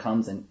Sam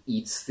comes and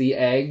eats the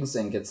eggs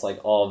and gets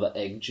like all the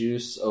egg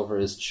juice over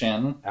his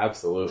chin?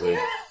 Absolutely.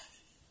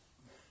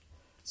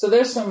 So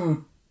there's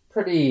some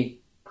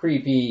pretty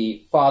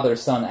creepy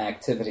father-son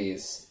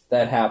activities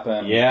that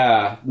happen.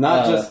 Yeah,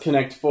 not just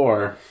Connect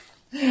 4.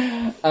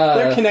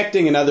 They're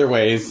connecting in other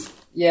ways.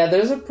 Yeah,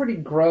 there's a pretty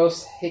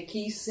gross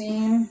hickey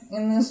scene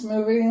in this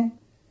movie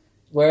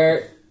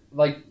where,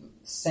 like,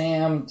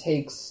 Sam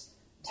takes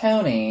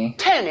Tony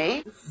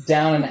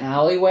down an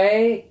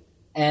alleyway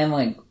and,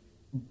 like,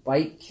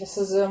 bite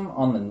kisses him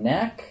on the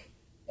neck,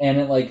 and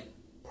it, like,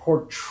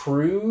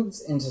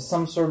 protrudes into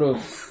some sort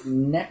of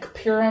neck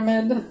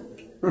pyramid.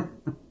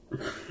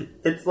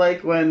 It's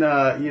like when,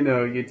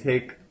 you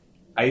take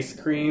ice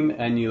cream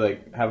and you,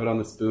 like, have it on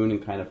the spoon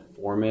and kind of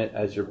form it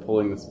as you're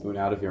pulling the spoon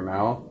out of your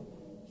mouth.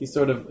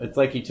 It's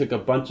like he took a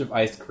bunch of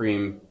ice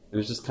cream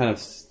and is just kind of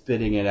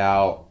spitting it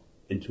out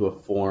into a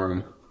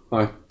form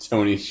on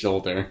Tony's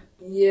shoulder.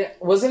 Yeah,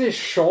 was it his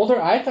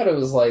shoulder? I thought it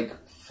was, like,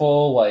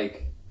 full,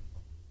 like,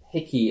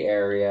 hickey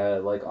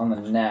area, like, on the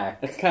neck.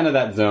 It's kind of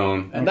that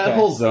zone. And that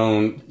whole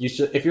zone,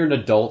 if you're an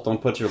adult,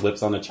 don't put your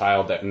lips on a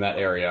child in that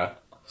area.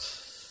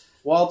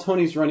 While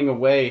Tony's running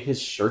away, his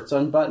shirt's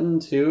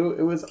unbuttoned, too.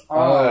 It was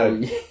odd. Oh,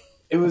 yeah.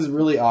 It was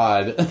really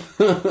odd.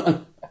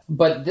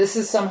 But this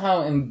is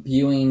somehow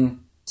imbuing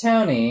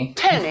Tony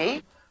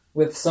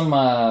with some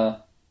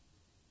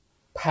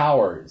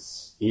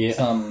powers. Yeah.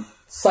 Some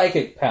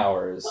psychic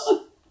powers.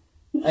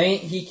 I mean,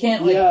 he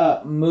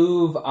can't,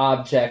 move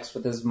objects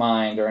with his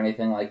mind or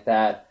anything like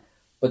that,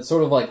 but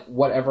sort of like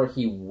whatever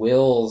he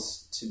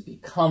wills to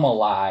become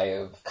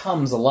alive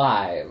comes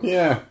alive.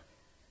 Yeah.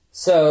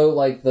 So,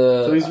 like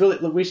So he's really...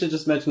 We should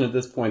just mention at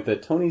this point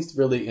that Tony's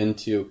really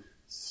into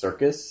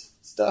circus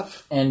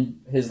stuff.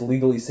 And his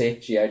legally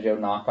safe G.I. Joe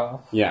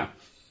knockoff. Yeah.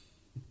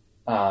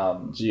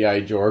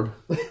 G.I. Jorb.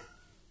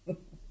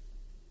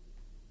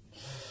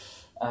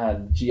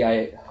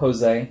 G.I.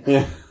 Jose.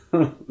 Yeah.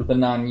 The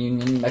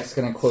non-union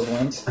Mexican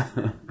equivalent.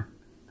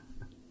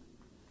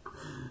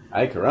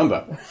 Ay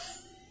caramba.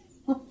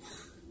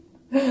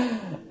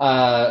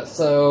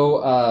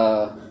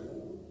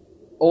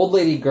 Old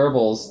Lady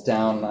Goebbels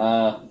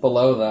down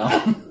below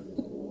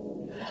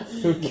them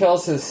who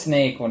kills his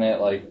snake when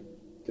it, like,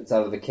 gets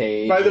out of the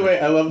cage. By the way,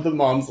 I love the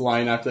mom's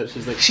line after that.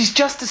 She's like, She's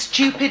just a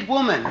stupid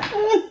woman.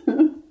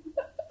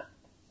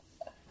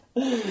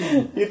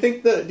 Do you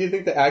think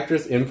the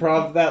actress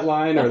improv that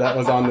line, or that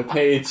was on the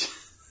page?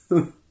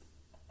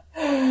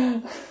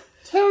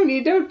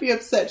 Tony, don't be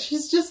upset.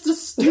 She's just a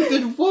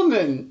stupid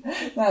woman.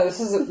 No,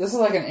 this is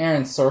like an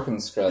Aaron Sorkin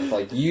script.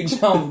 Like, you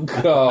don't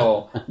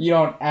go, you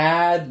don't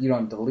add, you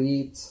don't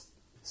delete.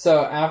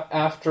 So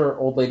after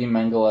Old Lady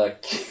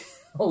Mengele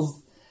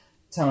kills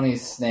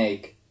Tony's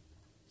snake,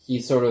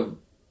 he sort of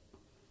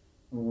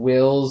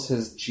wills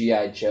his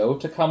G.I. Joe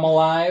to come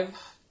alive.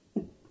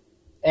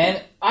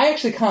 And I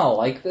actually kind of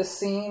like this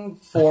scene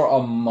for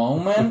a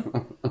moment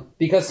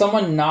because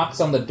someone knocks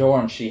on the door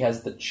and she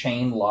has the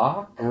chain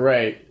lock.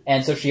 Right.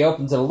 And so she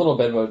opens it a little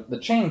bit, but the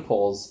chain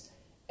pulls.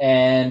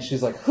 And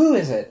she's like, who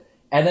is it?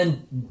 And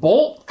then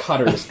bolt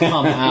cutters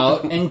come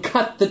out and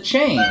cut the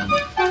chain.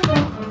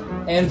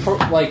 And for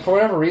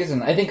whatever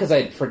reason, I think because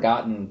I'd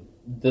forgotten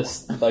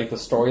this, like, the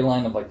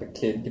storyline of, like, the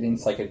kid getting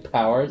psychic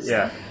powers.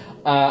 Yeah.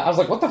 I was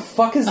like, what the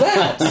fuck is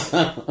that?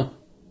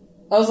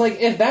 I was like,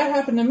 if that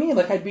happened to me,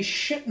 like, I'd be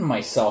shitting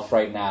myself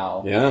right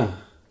now. Yeah.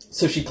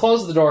 So she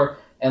closes the door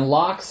and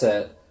locks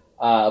it,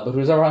 but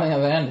who's ever on the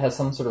other end has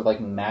some sort of, like,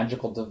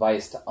 magical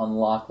device to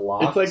unlock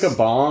locks. It's like a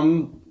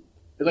bomb.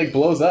 It, like,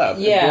 blows up.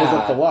 Yeah. It blows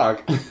up the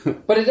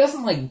lock. But it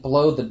doesn't, like,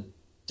 blow the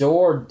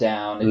door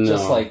down. It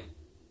just, like...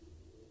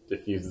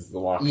 diffuses the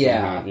lock.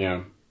 Yeah. Somehow.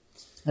 Yeah.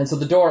 And so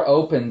the door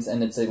opens,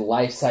 and it's a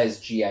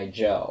life-size G.I.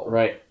 Joe.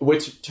 Right.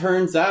 Which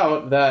turns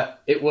out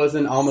that it was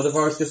an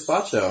Almodovar's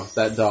gazpacho,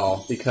 that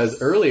doll.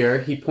 Because earlier,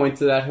 he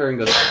pointed at her and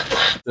goes,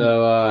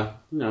 so,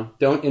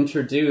 don't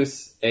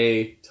introduce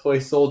a toy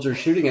soldier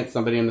shooting at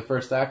somebody in the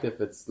first act if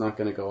it's not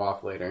going to go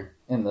off later.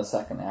 In the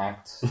second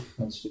act.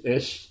 Which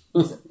Ish.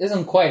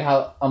 isn't quite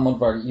how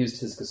Almodovar used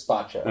his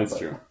gazpacho. That's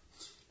true.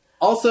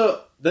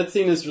 Also, that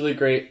scene is really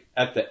great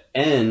at the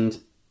end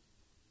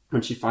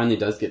when she finally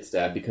does get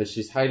stabbed because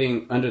she's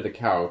hiding under the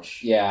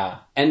couch. Yeah.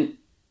 And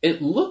it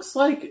looks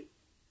like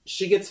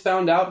she gets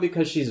found out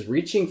because she's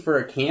reaching for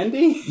a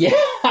candy.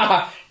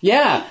 Yeah.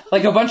 Yeah.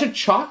 Like a bunch of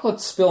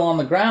chocolates spill on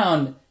the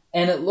ground,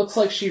 and it looks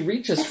like she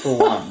reaches for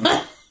one.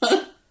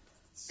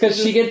 Because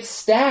she gets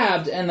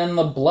stabbed, and then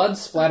the blood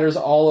splatters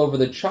all over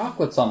the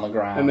chocolates on the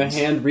ground. And the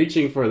hand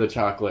reaching for the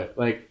chocolate.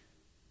 Like,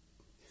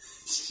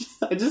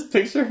 I just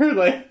picture her,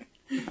 like,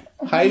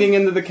 hiding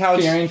into the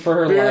couch. Fearing for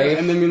her life.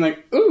 And then being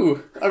like,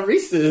 ooh, a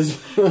Reese's.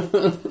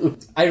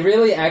 I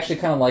really actually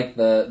kind of like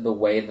the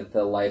way that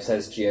the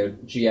life-size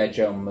G.I.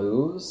 Joe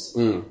moves.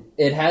 Mm.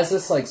 It has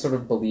this, like, sort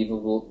of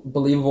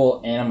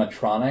believable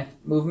animatronic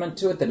movement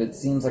to it that it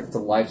seems like it's a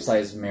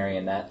life-size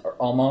marionette, or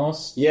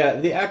almost. Yeah,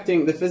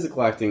 the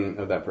physical acting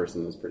of that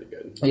person is pretty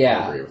good.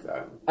 Yeah. I agree with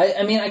that.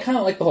 I mean, I kind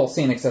of like the whole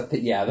scene, except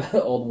that, yeah,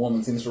 the old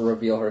woman seems to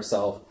reveal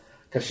herself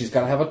because she's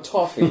got to have a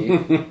toffee.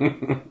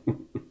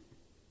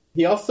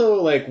 He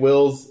also, like,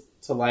 wills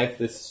to life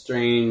this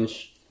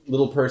strange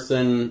little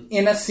person.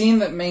 In a scene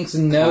that makes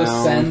no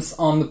Clown. sense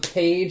on the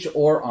page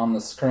or on the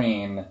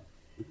screen.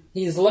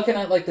 He's looking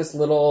at, like, this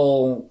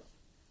little...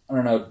 I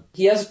don't know.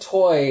 He has a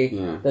toy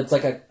that's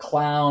like a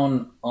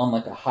clown on,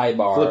 like, a high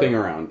bar. Flipping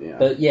around, yeah.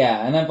 But,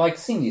 yeah, and I've, like,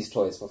 seen these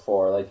toys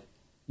before. Like,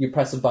 you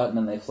press a button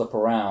and they flip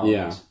around.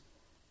 Yeah.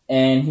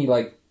 And he,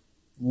 like,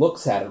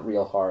 looks at it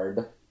real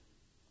hard.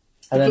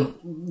 And then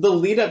the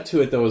lead up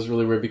to it, though, is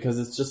really weird because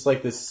it's just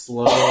like this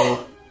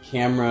slow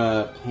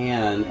camera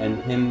pan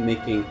and him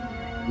making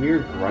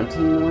weird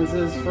grunting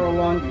noises for a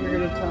long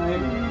period of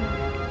time.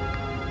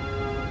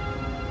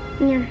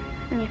 Yeah,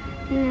 yeah,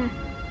 yeah.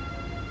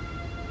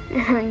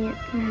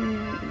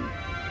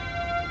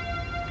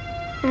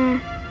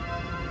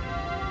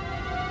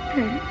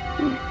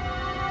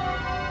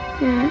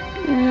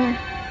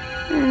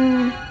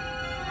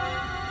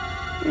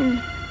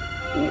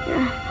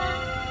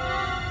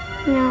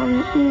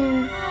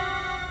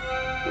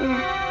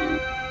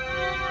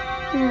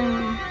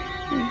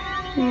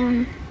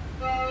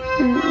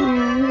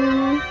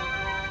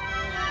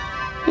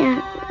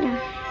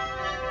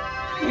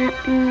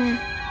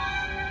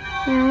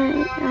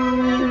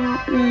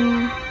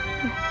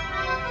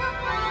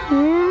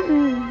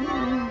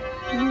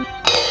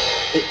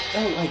 It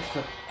felt like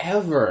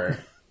forever.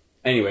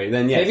 Anyway,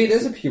 then yes. maybe it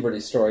is a puberty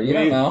story. You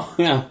don't know.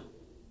 Yeah.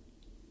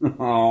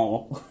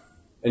 Oh.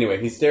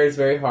 Anyway, he stares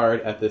very hard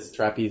at this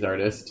trapeze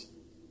artist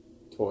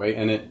toy,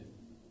 and it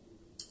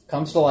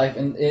Comes to life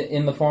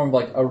in the form of,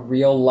 like, a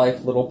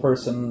real-life little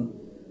person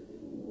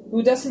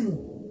who doesn't...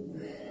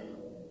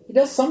 He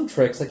does some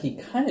tricks, like he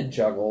kind of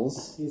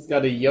juggles. he's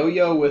got a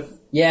yo-yo with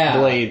Yeah.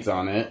 blades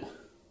on it.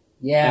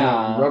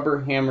 Yeah. And a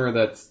rubber hammer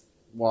that's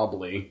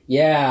wobbly.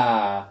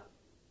 Yeah.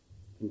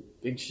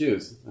 Big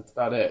shoes. That's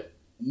about it.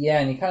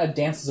 Yeah, and he kind of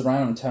dances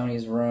around in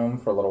Tony's room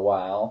for a little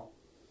while.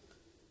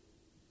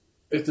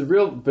 It's a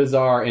real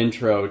bizarre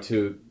intro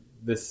to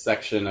this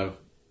section of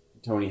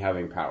Tony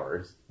having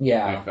powers.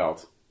 Yeah. I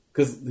felt.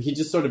 Because he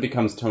just sort of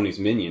becomes Tony's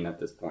minion at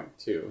this point,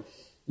 too.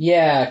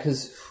 Yeah,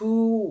 because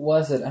who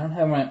was it? I don't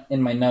have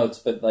in my notes,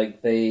 but,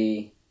 like,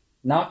 they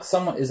knock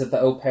someone... Is it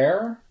the au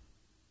pair?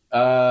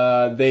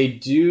 They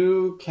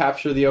do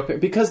capture the au pair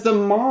because the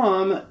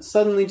mom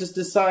suddenly just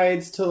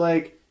decides to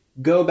like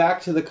go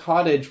back to the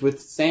cottage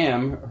with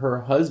Sam,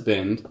 her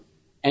husband,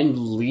 and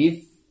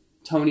leave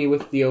Tony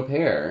with the au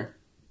pair.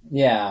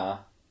 Yeah.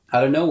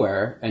 Out of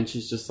nowhere, and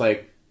she's just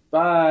like,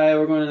 "Bye,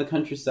 we're going to the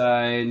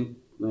countryside."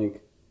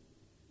 Like,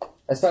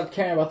 I stopped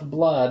caring about the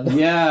blood.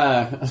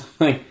 yeah,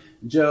 like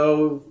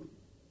Joe,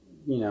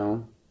 you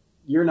know,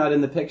 you're not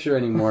in the picture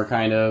anymore.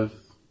 Kind of.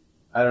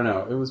 I don't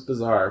know. It was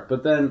bizarre,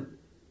 but then,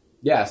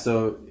 yeah.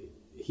 So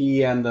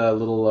he and the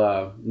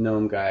little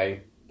gnome guy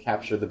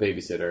capture the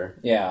babysitter.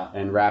 Yeah.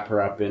 And wrap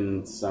her up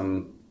in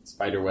some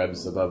spider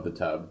webs above the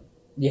tub.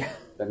 Yeah.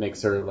 That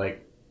makes her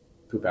like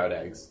poop out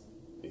eggs.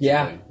 Basically.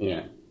 Yeah.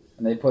 Yeah.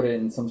 And they put it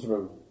in some sort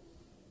of,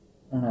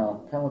 I don't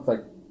know, kind of looks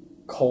like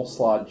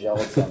coleslaw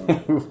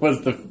gelatin.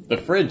 Was the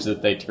fridge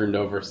that they turned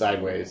over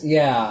sideways.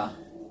 Yeah.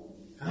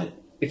 God,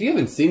 if you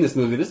haven't seen this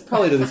movie, this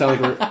probably doesn't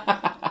sound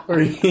like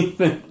we're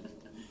even...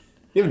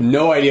 You have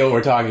no idea what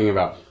we're talking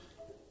about.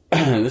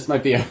 This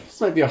might be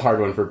a hard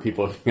one for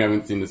people if you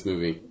haven't seen this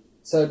movie.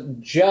 So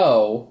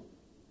Joe,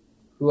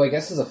 who I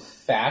guess is a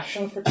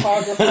fashion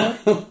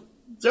photographer...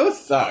 Joe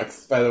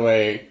sucks, by the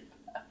way.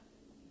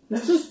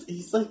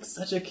 He's like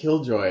such a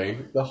killjoy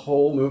the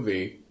whole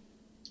movie.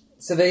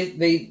 So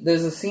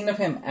there's a scene of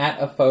him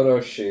at a photo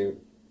shoot,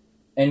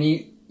 and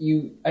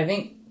I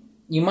think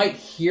you might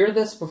hear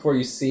this before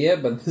you see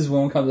it, but this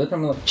woman comes up to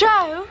him and like,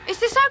 Joe, is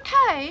this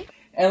okay?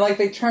 and like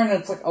they turn and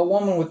it's like a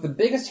woman with the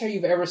biggest hair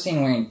you've ever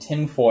seen wearing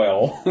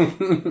tinfoil.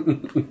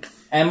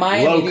 And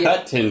my low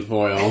cut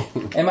tinfoil.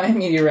 And my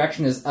immediate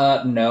reaction is,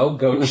 no,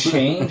 go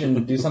change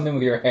and do something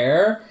with your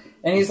hair.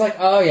 And he's like,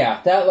 oh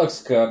yeah, that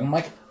looks good. I'm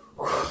like,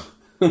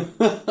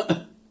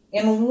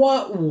 in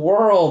what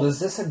world is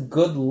this a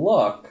good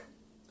look?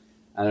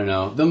 I don't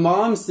know. The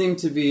moms seem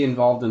to be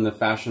involved in the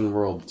fashion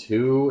world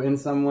too in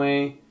some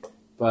way,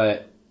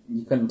 but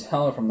you couldn't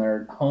tell it from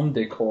their home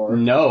decor.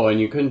 No,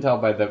 and you couldn't tell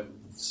by the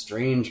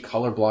strange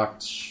color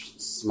blocked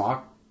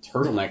smock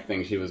turtleneck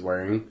thing she was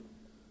wearing.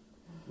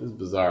 It was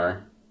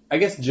bizarre. I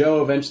guess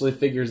Joe eventually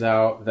figures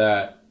out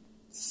that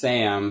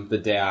Sam, the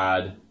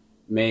dad,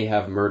 may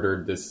have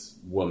murdered this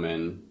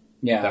woman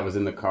that was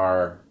in the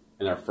car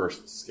in our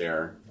first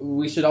scare.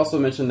 We should also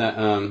mention that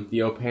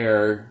the au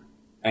pair,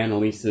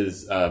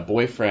 Annalise's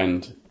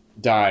boyfriend,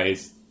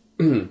 dies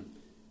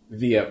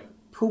via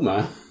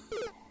Puma.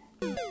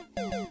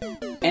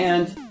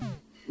 And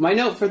my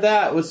note for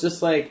that was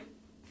just like,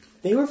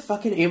 they were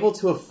fucking able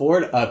to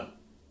afford a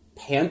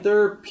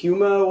panther,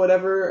 puma,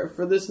 whatever,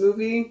 for this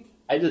movie?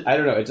 I don't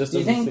know. It just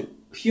doesn't. Do you think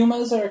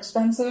pumas are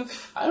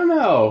expensive? I don't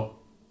know,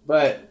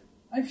 but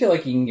I feel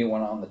like you can get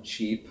one on the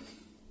cheap.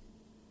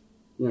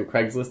 You know,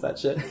 Craigslist that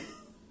shit.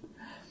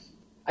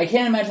 I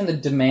can't imagine the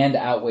demand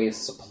outweighs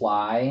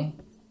supply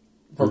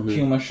for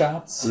puma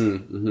shots.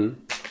 Mm-hmm.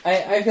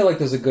 I feel like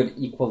there's a good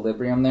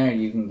equilibrium there.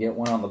 You can get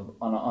one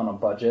on a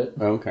budget.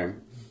 Okay.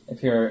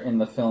 If you're in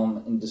the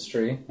film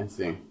industry. I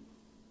see.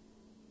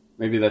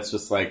 Maybe that's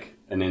just like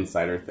an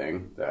insider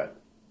thing that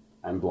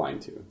I'm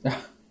blind to.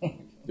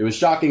 It was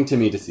shocking to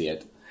me to see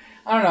it.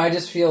 I don't know. I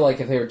just feel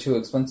like if they were too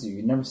expensive,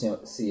 you'd never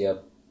see a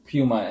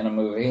puma in a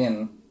movie,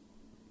 and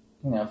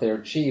if they were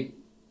cheap,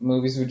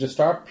 movies would just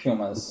star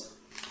pumas.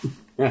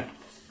 Yeah.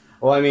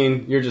 Well, I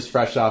mean, you're just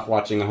fresh off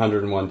watching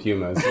 101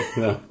 Pumas.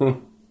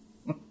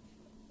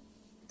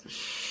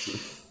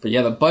 But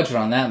yeah, the budget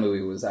on that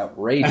movie was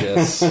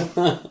outrageous.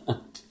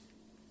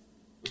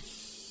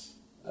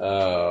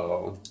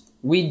 Oh.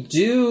 We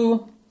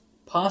do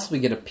possibly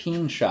get a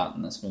peen shot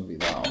in this movie,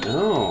 though.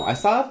 Oh, I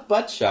saw a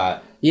butt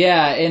shot.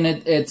 Yeah, and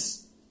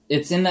it's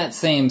in that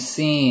same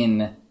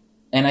scene,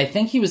 and I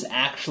think he was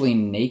actually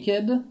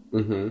naked,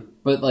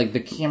 but like the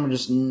camera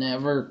just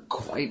never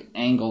quite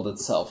angled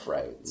itself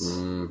right.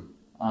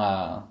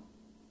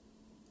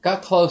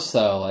 Got close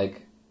though,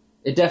 like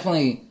it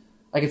definitely.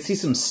 I could see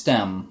some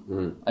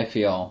stem. I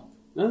feel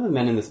none of the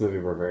men in this movie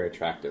were very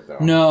attractive, though.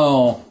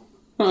 No,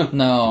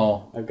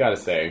 no. I've got to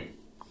say.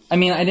 I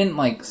mean, I didn't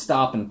like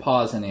stop and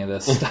pause any of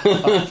this stuff.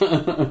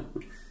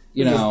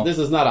 This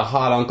is not a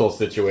hot uncle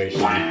situation.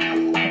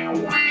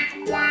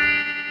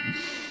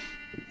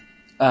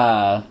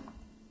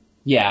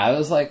 Yeah, I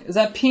was like, is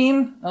that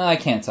peen? I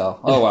can't tell.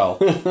 Oh well,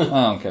 I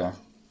don't care.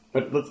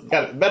 But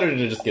better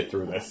to just get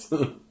through this.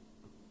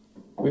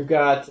 We've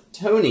got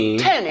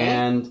Tony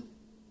and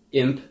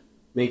Imp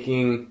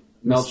making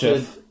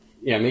mischief.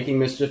 Making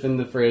mischief in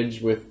the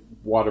fridge with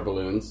water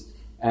balloons.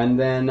 And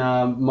then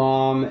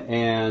Mom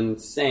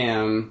and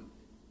Sam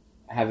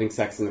having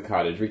sex in the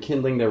cottage,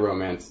 rekindling their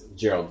romance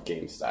Gerald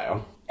game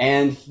style.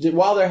 And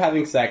while they're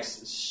having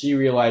sex, she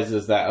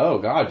realizes that, oh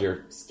god,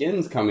 your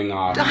skin's coming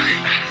off.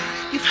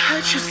 You've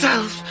hurt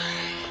yourself.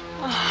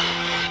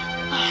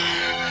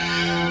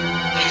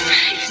 Your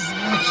face.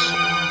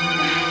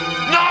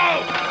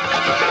 No!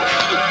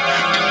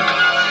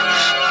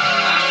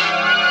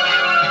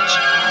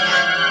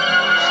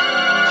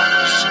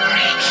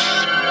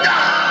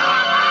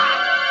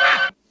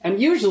 And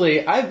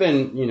usually, I've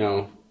been,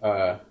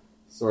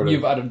 sort of...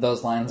 You've uttered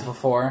those lines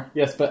before?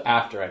 Yes, but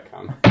after I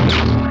come.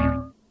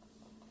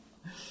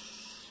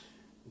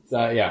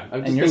 Yeah.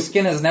 And your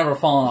skin has never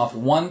fallen off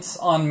once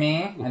on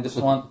me. I just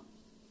want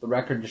the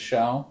record to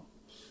show.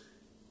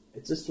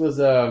 It just was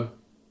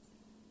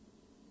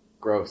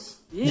gross.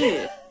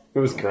 Yeah. It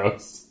was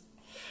gross.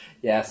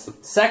 Yes.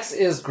 Sex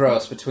is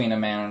gross between a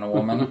man and a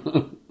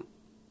woman.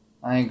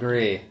 I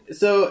agree.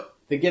 So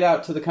they get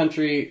out to the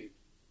country.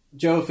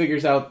 Joe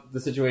figures out the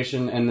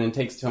situation and then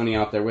takes Tony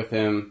out there with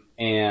him.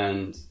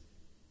 And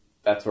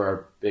that's where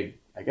our big,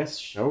 I guess,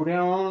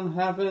 showdown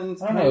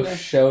happens. I don't know if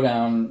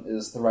showdown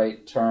is the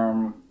right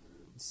term.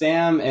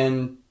 Sam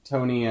and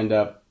Tony end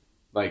up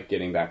like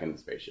getting back in the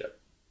spaceship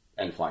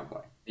and flying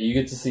away. You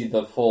get to see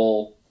the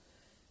full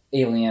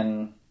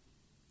alien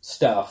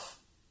stuff.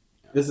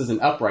 This is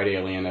an upright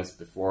alien, as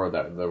before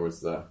that there was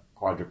the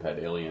quadruped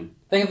alien.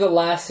 Think of the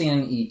last scene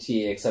in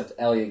E.T., except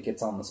Elliot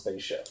gets on the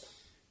spaceship.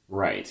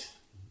 Right.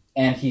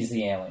 And he's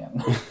the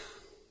alien.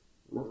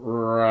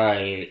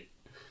 Right.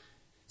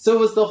 So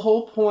was the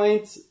whole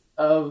point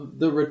of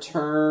the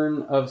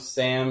return of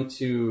Sam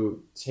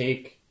to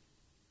take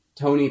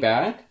Tony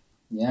back?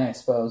 Yeah, I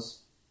suppose.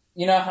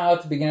 You know how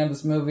at the beginning of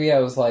this movie I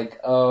was like,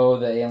 oh,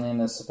 the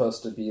alien is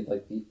supposed to be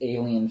like the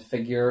alien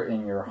figure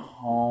in your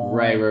home?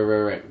 Right.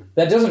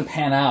 That doesn't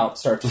pan out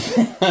start to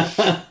finish.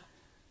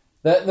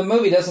 The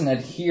movie doesn't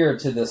adhere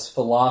to this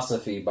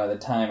philosophy by the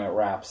time it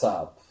wraps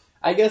up.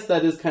 I guess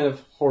that is kind of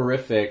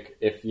horrific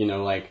if,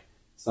 like,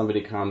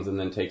 somebody comes and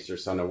then takes your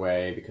son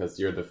away because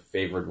you're the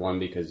favored one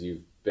because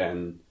you've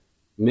been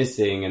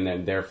missing and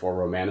then therefore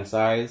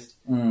romanticized.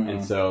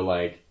 And so,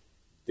 like,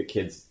 the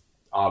kid's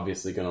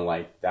obviously going to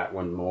like that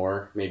one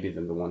more, maybe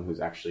than the one who's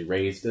actually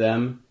raised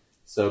them.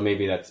 So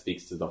maybe that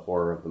speaks to the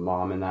horror of the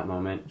mom in that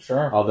moment.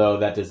 Sure. Although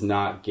that does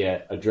not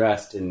get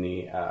addressed in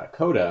the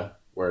coda,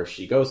 where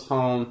she goes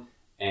home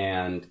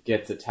and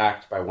gets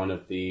attacked by one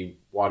of the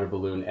water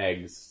balloon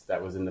eggs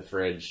that was in the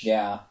fridge.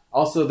 Yeah.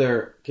 Also,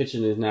 their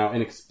kitchen is now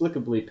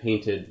inexplicably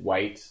painted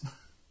white,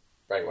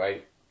 bright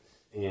white.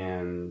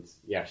 And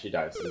yeah, she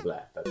dies in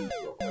black. That's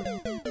real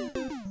quick.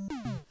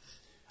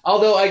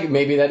 Although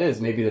maybe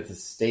that's a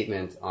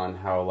statement on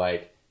how,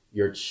 like,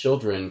 your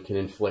children can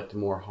inflict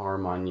more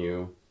harm on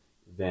you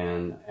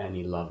than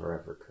any lover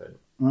ever could.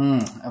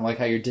 I like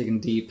how you're digging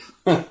deep.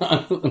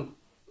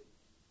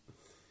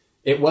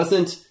 It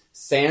wasn't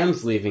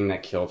Sam's leaving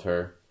that killed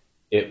her.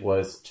 It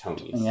was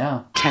Tony's.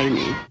 Yeah.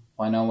 Tony.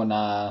 Well, I know when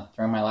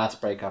during my last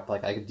breakup,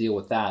 like, I could deal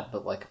with that,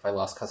 but like if I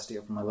lost custody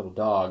of my little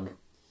dog,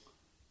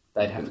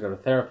 I'd have to go to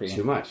therapy.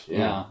 Too much.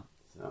 Yeah.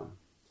 Yeah. So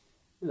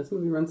this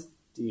movie runs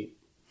deep.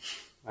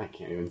 I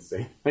can't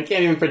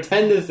even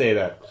pretend to say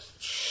that.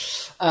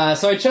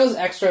 So I chose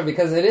Extra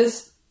because it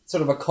is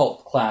sort of a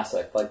cult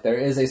classic. Like, there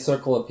is a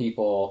circle of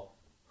people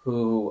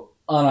who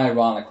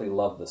unironically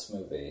love this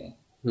movie.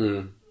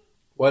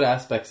 What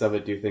aspects of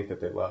it do you think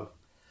that they love?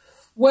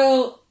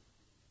 Well,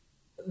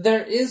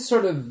 there is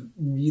sort of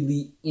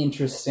really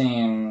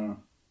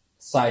interesting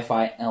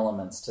sci-fi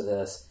elements to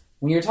this.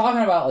 When you're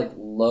talking about, like,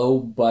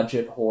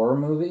 low-budget horror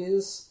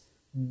movies,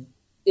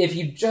 if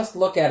you just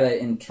look at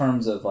it in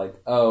terms of, like,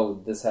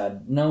 oh, this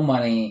had no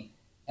money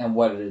and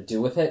what did it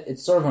do with it,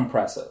 it's sort of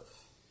impressive.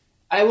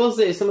 I will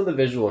say some of the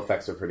visual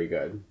effects are pretty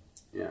good.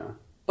 Yeah.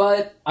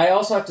 But I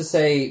also have to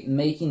say,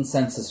 making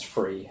sense is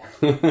free.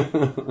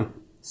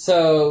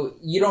 So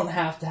you don't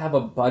have to have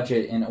a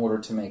budget in order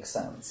to make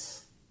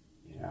sense.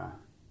 Yeah.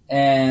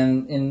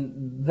 And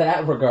in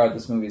that regard,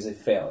 this movie is a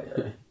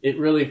failure. It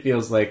really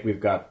feels like we've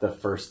got the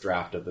first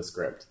draft of the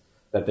script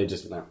that they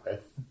just went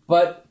with.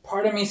 But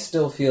part of me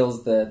still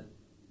feels that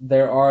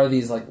there are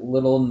these, like,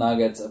 little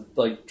nuggets of,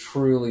 like,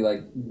 truly,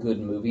 like, good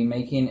movie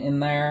making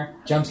in there.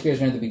 Jump scares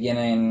near the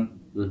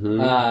beginning.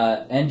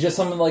 And just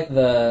some of, like,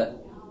 the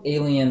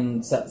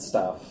alien set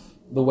stuff.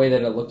 The way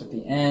that it looked at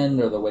the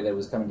end, or the way that it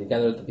was coming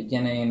together at the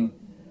beginning.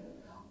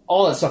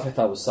 All that stuff I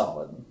thought was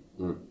solid.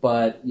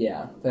 But,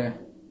 yeah, it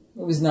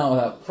was not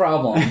without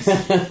problems.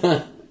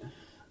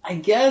 I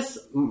guess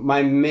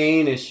my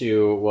main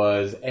issue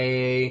was,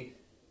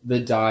 the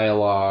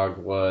dialogue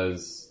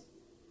was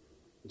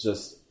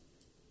just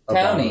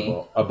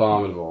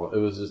abominable. It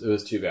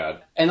was too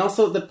bad. And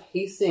also the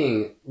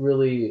pacing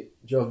really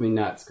drove me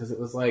nuts because it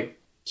was like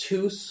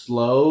too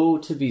slow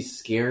to be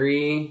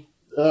scary.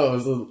 Oh, it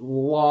was a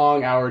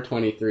long hour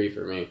 23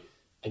 for me.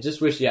 I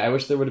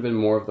wish there would have been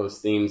more of those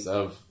themes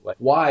of, like,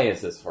 why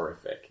is this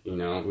horrific? We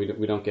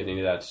don't get any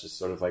of that. It's just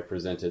sort of like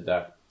presented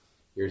that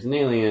here's an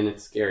alien,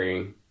 it's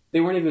scary. They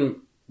weren't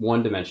even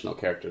one-dimensional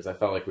characters. I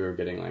felt like we were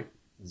getting, like,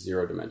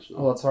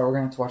 zero-dimensional. Well, that's why we're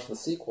going to have to watch the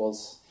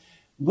sequels.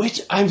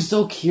 Which I'm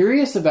so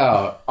curious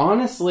about,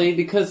 honestly,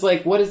 because,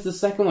 like, what is the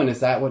second one?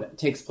 Is that what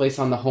takes place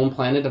on the home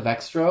planet of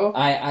Extro?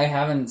 I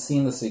haven't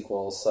seen the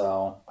sequels,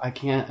 so I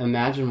can't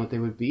imagine what they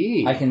would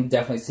be. I can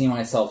definitely see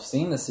myself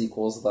seeing the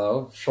sequels,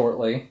 though,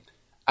 shortly.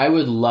 I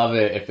would love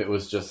it if it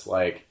was just,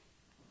 like,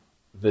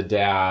 the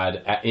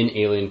dad in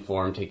alien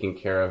form taking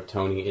care of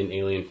Tony in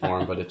alien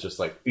form, but it's just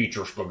like, eat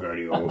your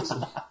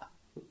SpaghettiOs.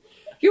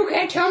 You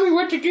can't tell me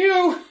what to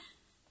do!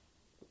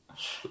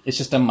 It's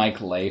just a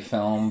Mike Leigh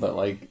film, but,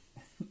 like,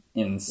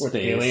 in space. With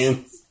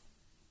aliens.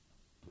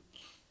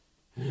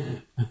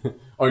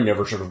 I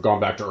never should have gone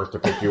back to Earth to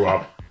pick you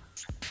up.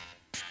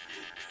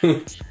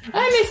 I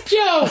miss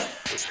Joe!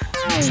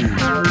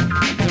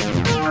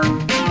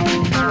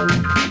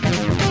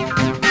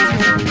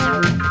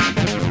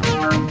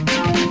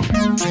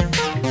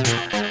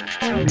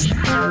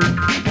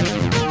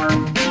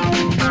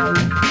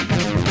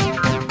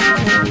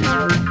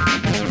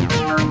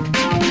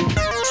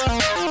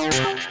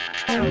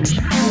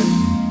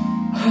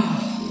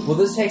 Well,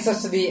 this takes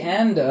us to the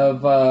end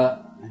of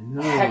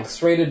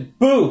X-rated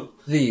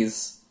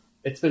Boo-Thies.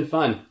 It's been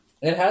fun.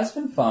 It has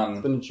been fun.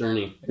 It's been a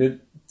journey.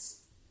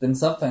 It's been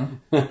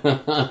something.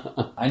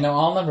 I know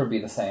I'll never be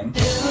the same.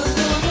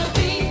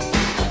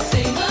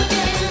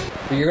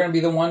 But you're going to be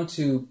the one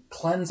to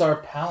cleanse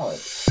our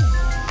palate.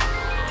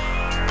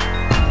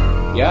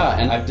 Yeah,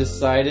 and I've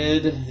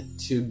decided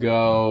to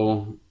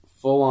go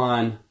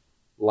full-on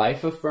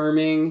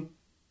life-affirming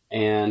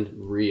and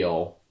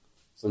real.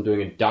 So I'm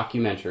doing a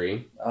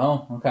documentary.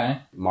 Oh, okay.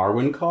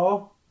 Marwen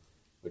Call,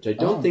 which I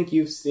don't think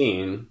you've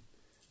seen.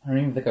 I don't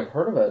even think I've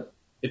heard of it.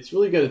 It's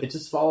really good. It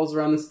just follows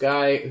around this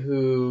guy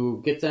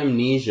who gets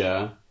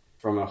amnesia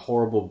from a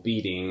horrible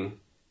beating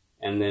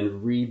and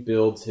then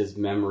rebuilds his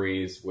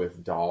memories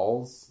with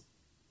dolls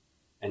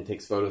and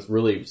takes photos,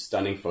 really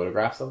stunning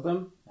photographs of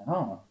them.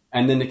 Oh.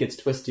 And then it gets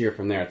twistier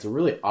from there. It's a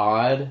really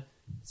odd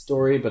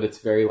story, but it's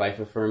very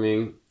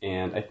life-affirming,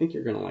 and I think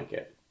you're going to like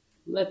it.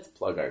 Let's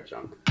plug our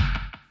junk.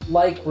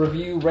 Like,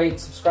 review, rate,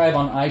 subscribe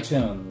on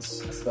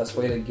iTunes. It's the best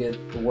way to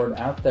get the word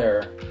out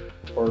there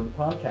for the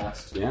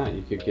podcast. Yeah,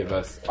 you could give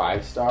us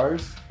 5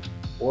 stars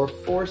or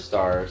 4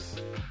 stars.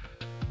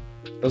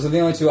 Those are the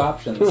only 2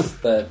 options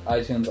that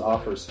iTunes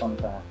offers, fun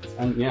fact.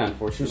 And yeah,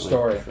 unfortunately. True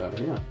story. So,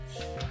 yeah.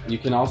 You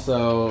can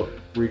also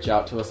reach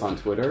out to us on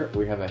Twitter.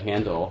 We have a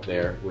handle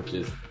there, which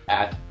is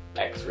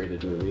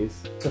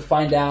 @XRatedMovies. To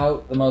find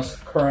out the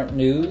most current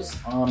news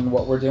on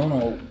what we're doing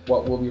or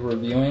what we'll be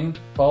reviewing,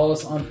 follow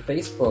us on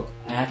Facebook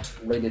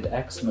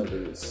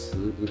 @RatedXMovies.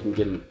 You can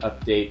get an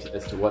update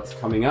as to what's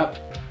coming up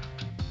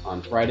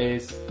on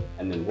Fridays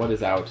and then what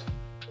is out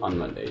on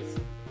Mondays.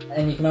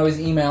 And you can always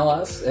email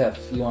us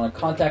if you want to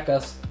contact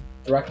us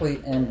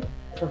directly and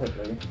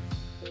perfectly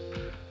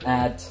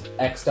at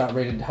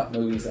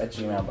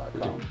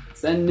x.rated.movies@gmail.com.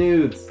 Send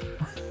nudes.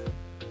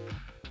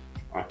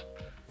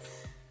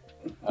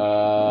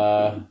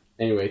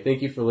 Anyway,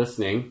 thank you for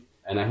listening,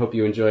 and I hope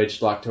you enjoyed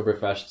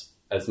Schlocktoberfest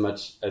as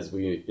much as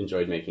we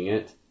enjoyed making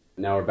it.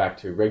 Now we're back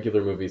to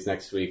regular movies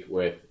next week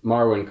with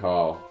Marwen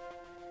Call.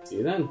 See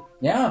you then.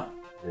 Yeah.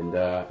 And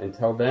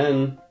until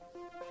then,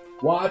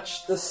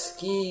 watch the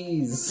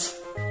skis.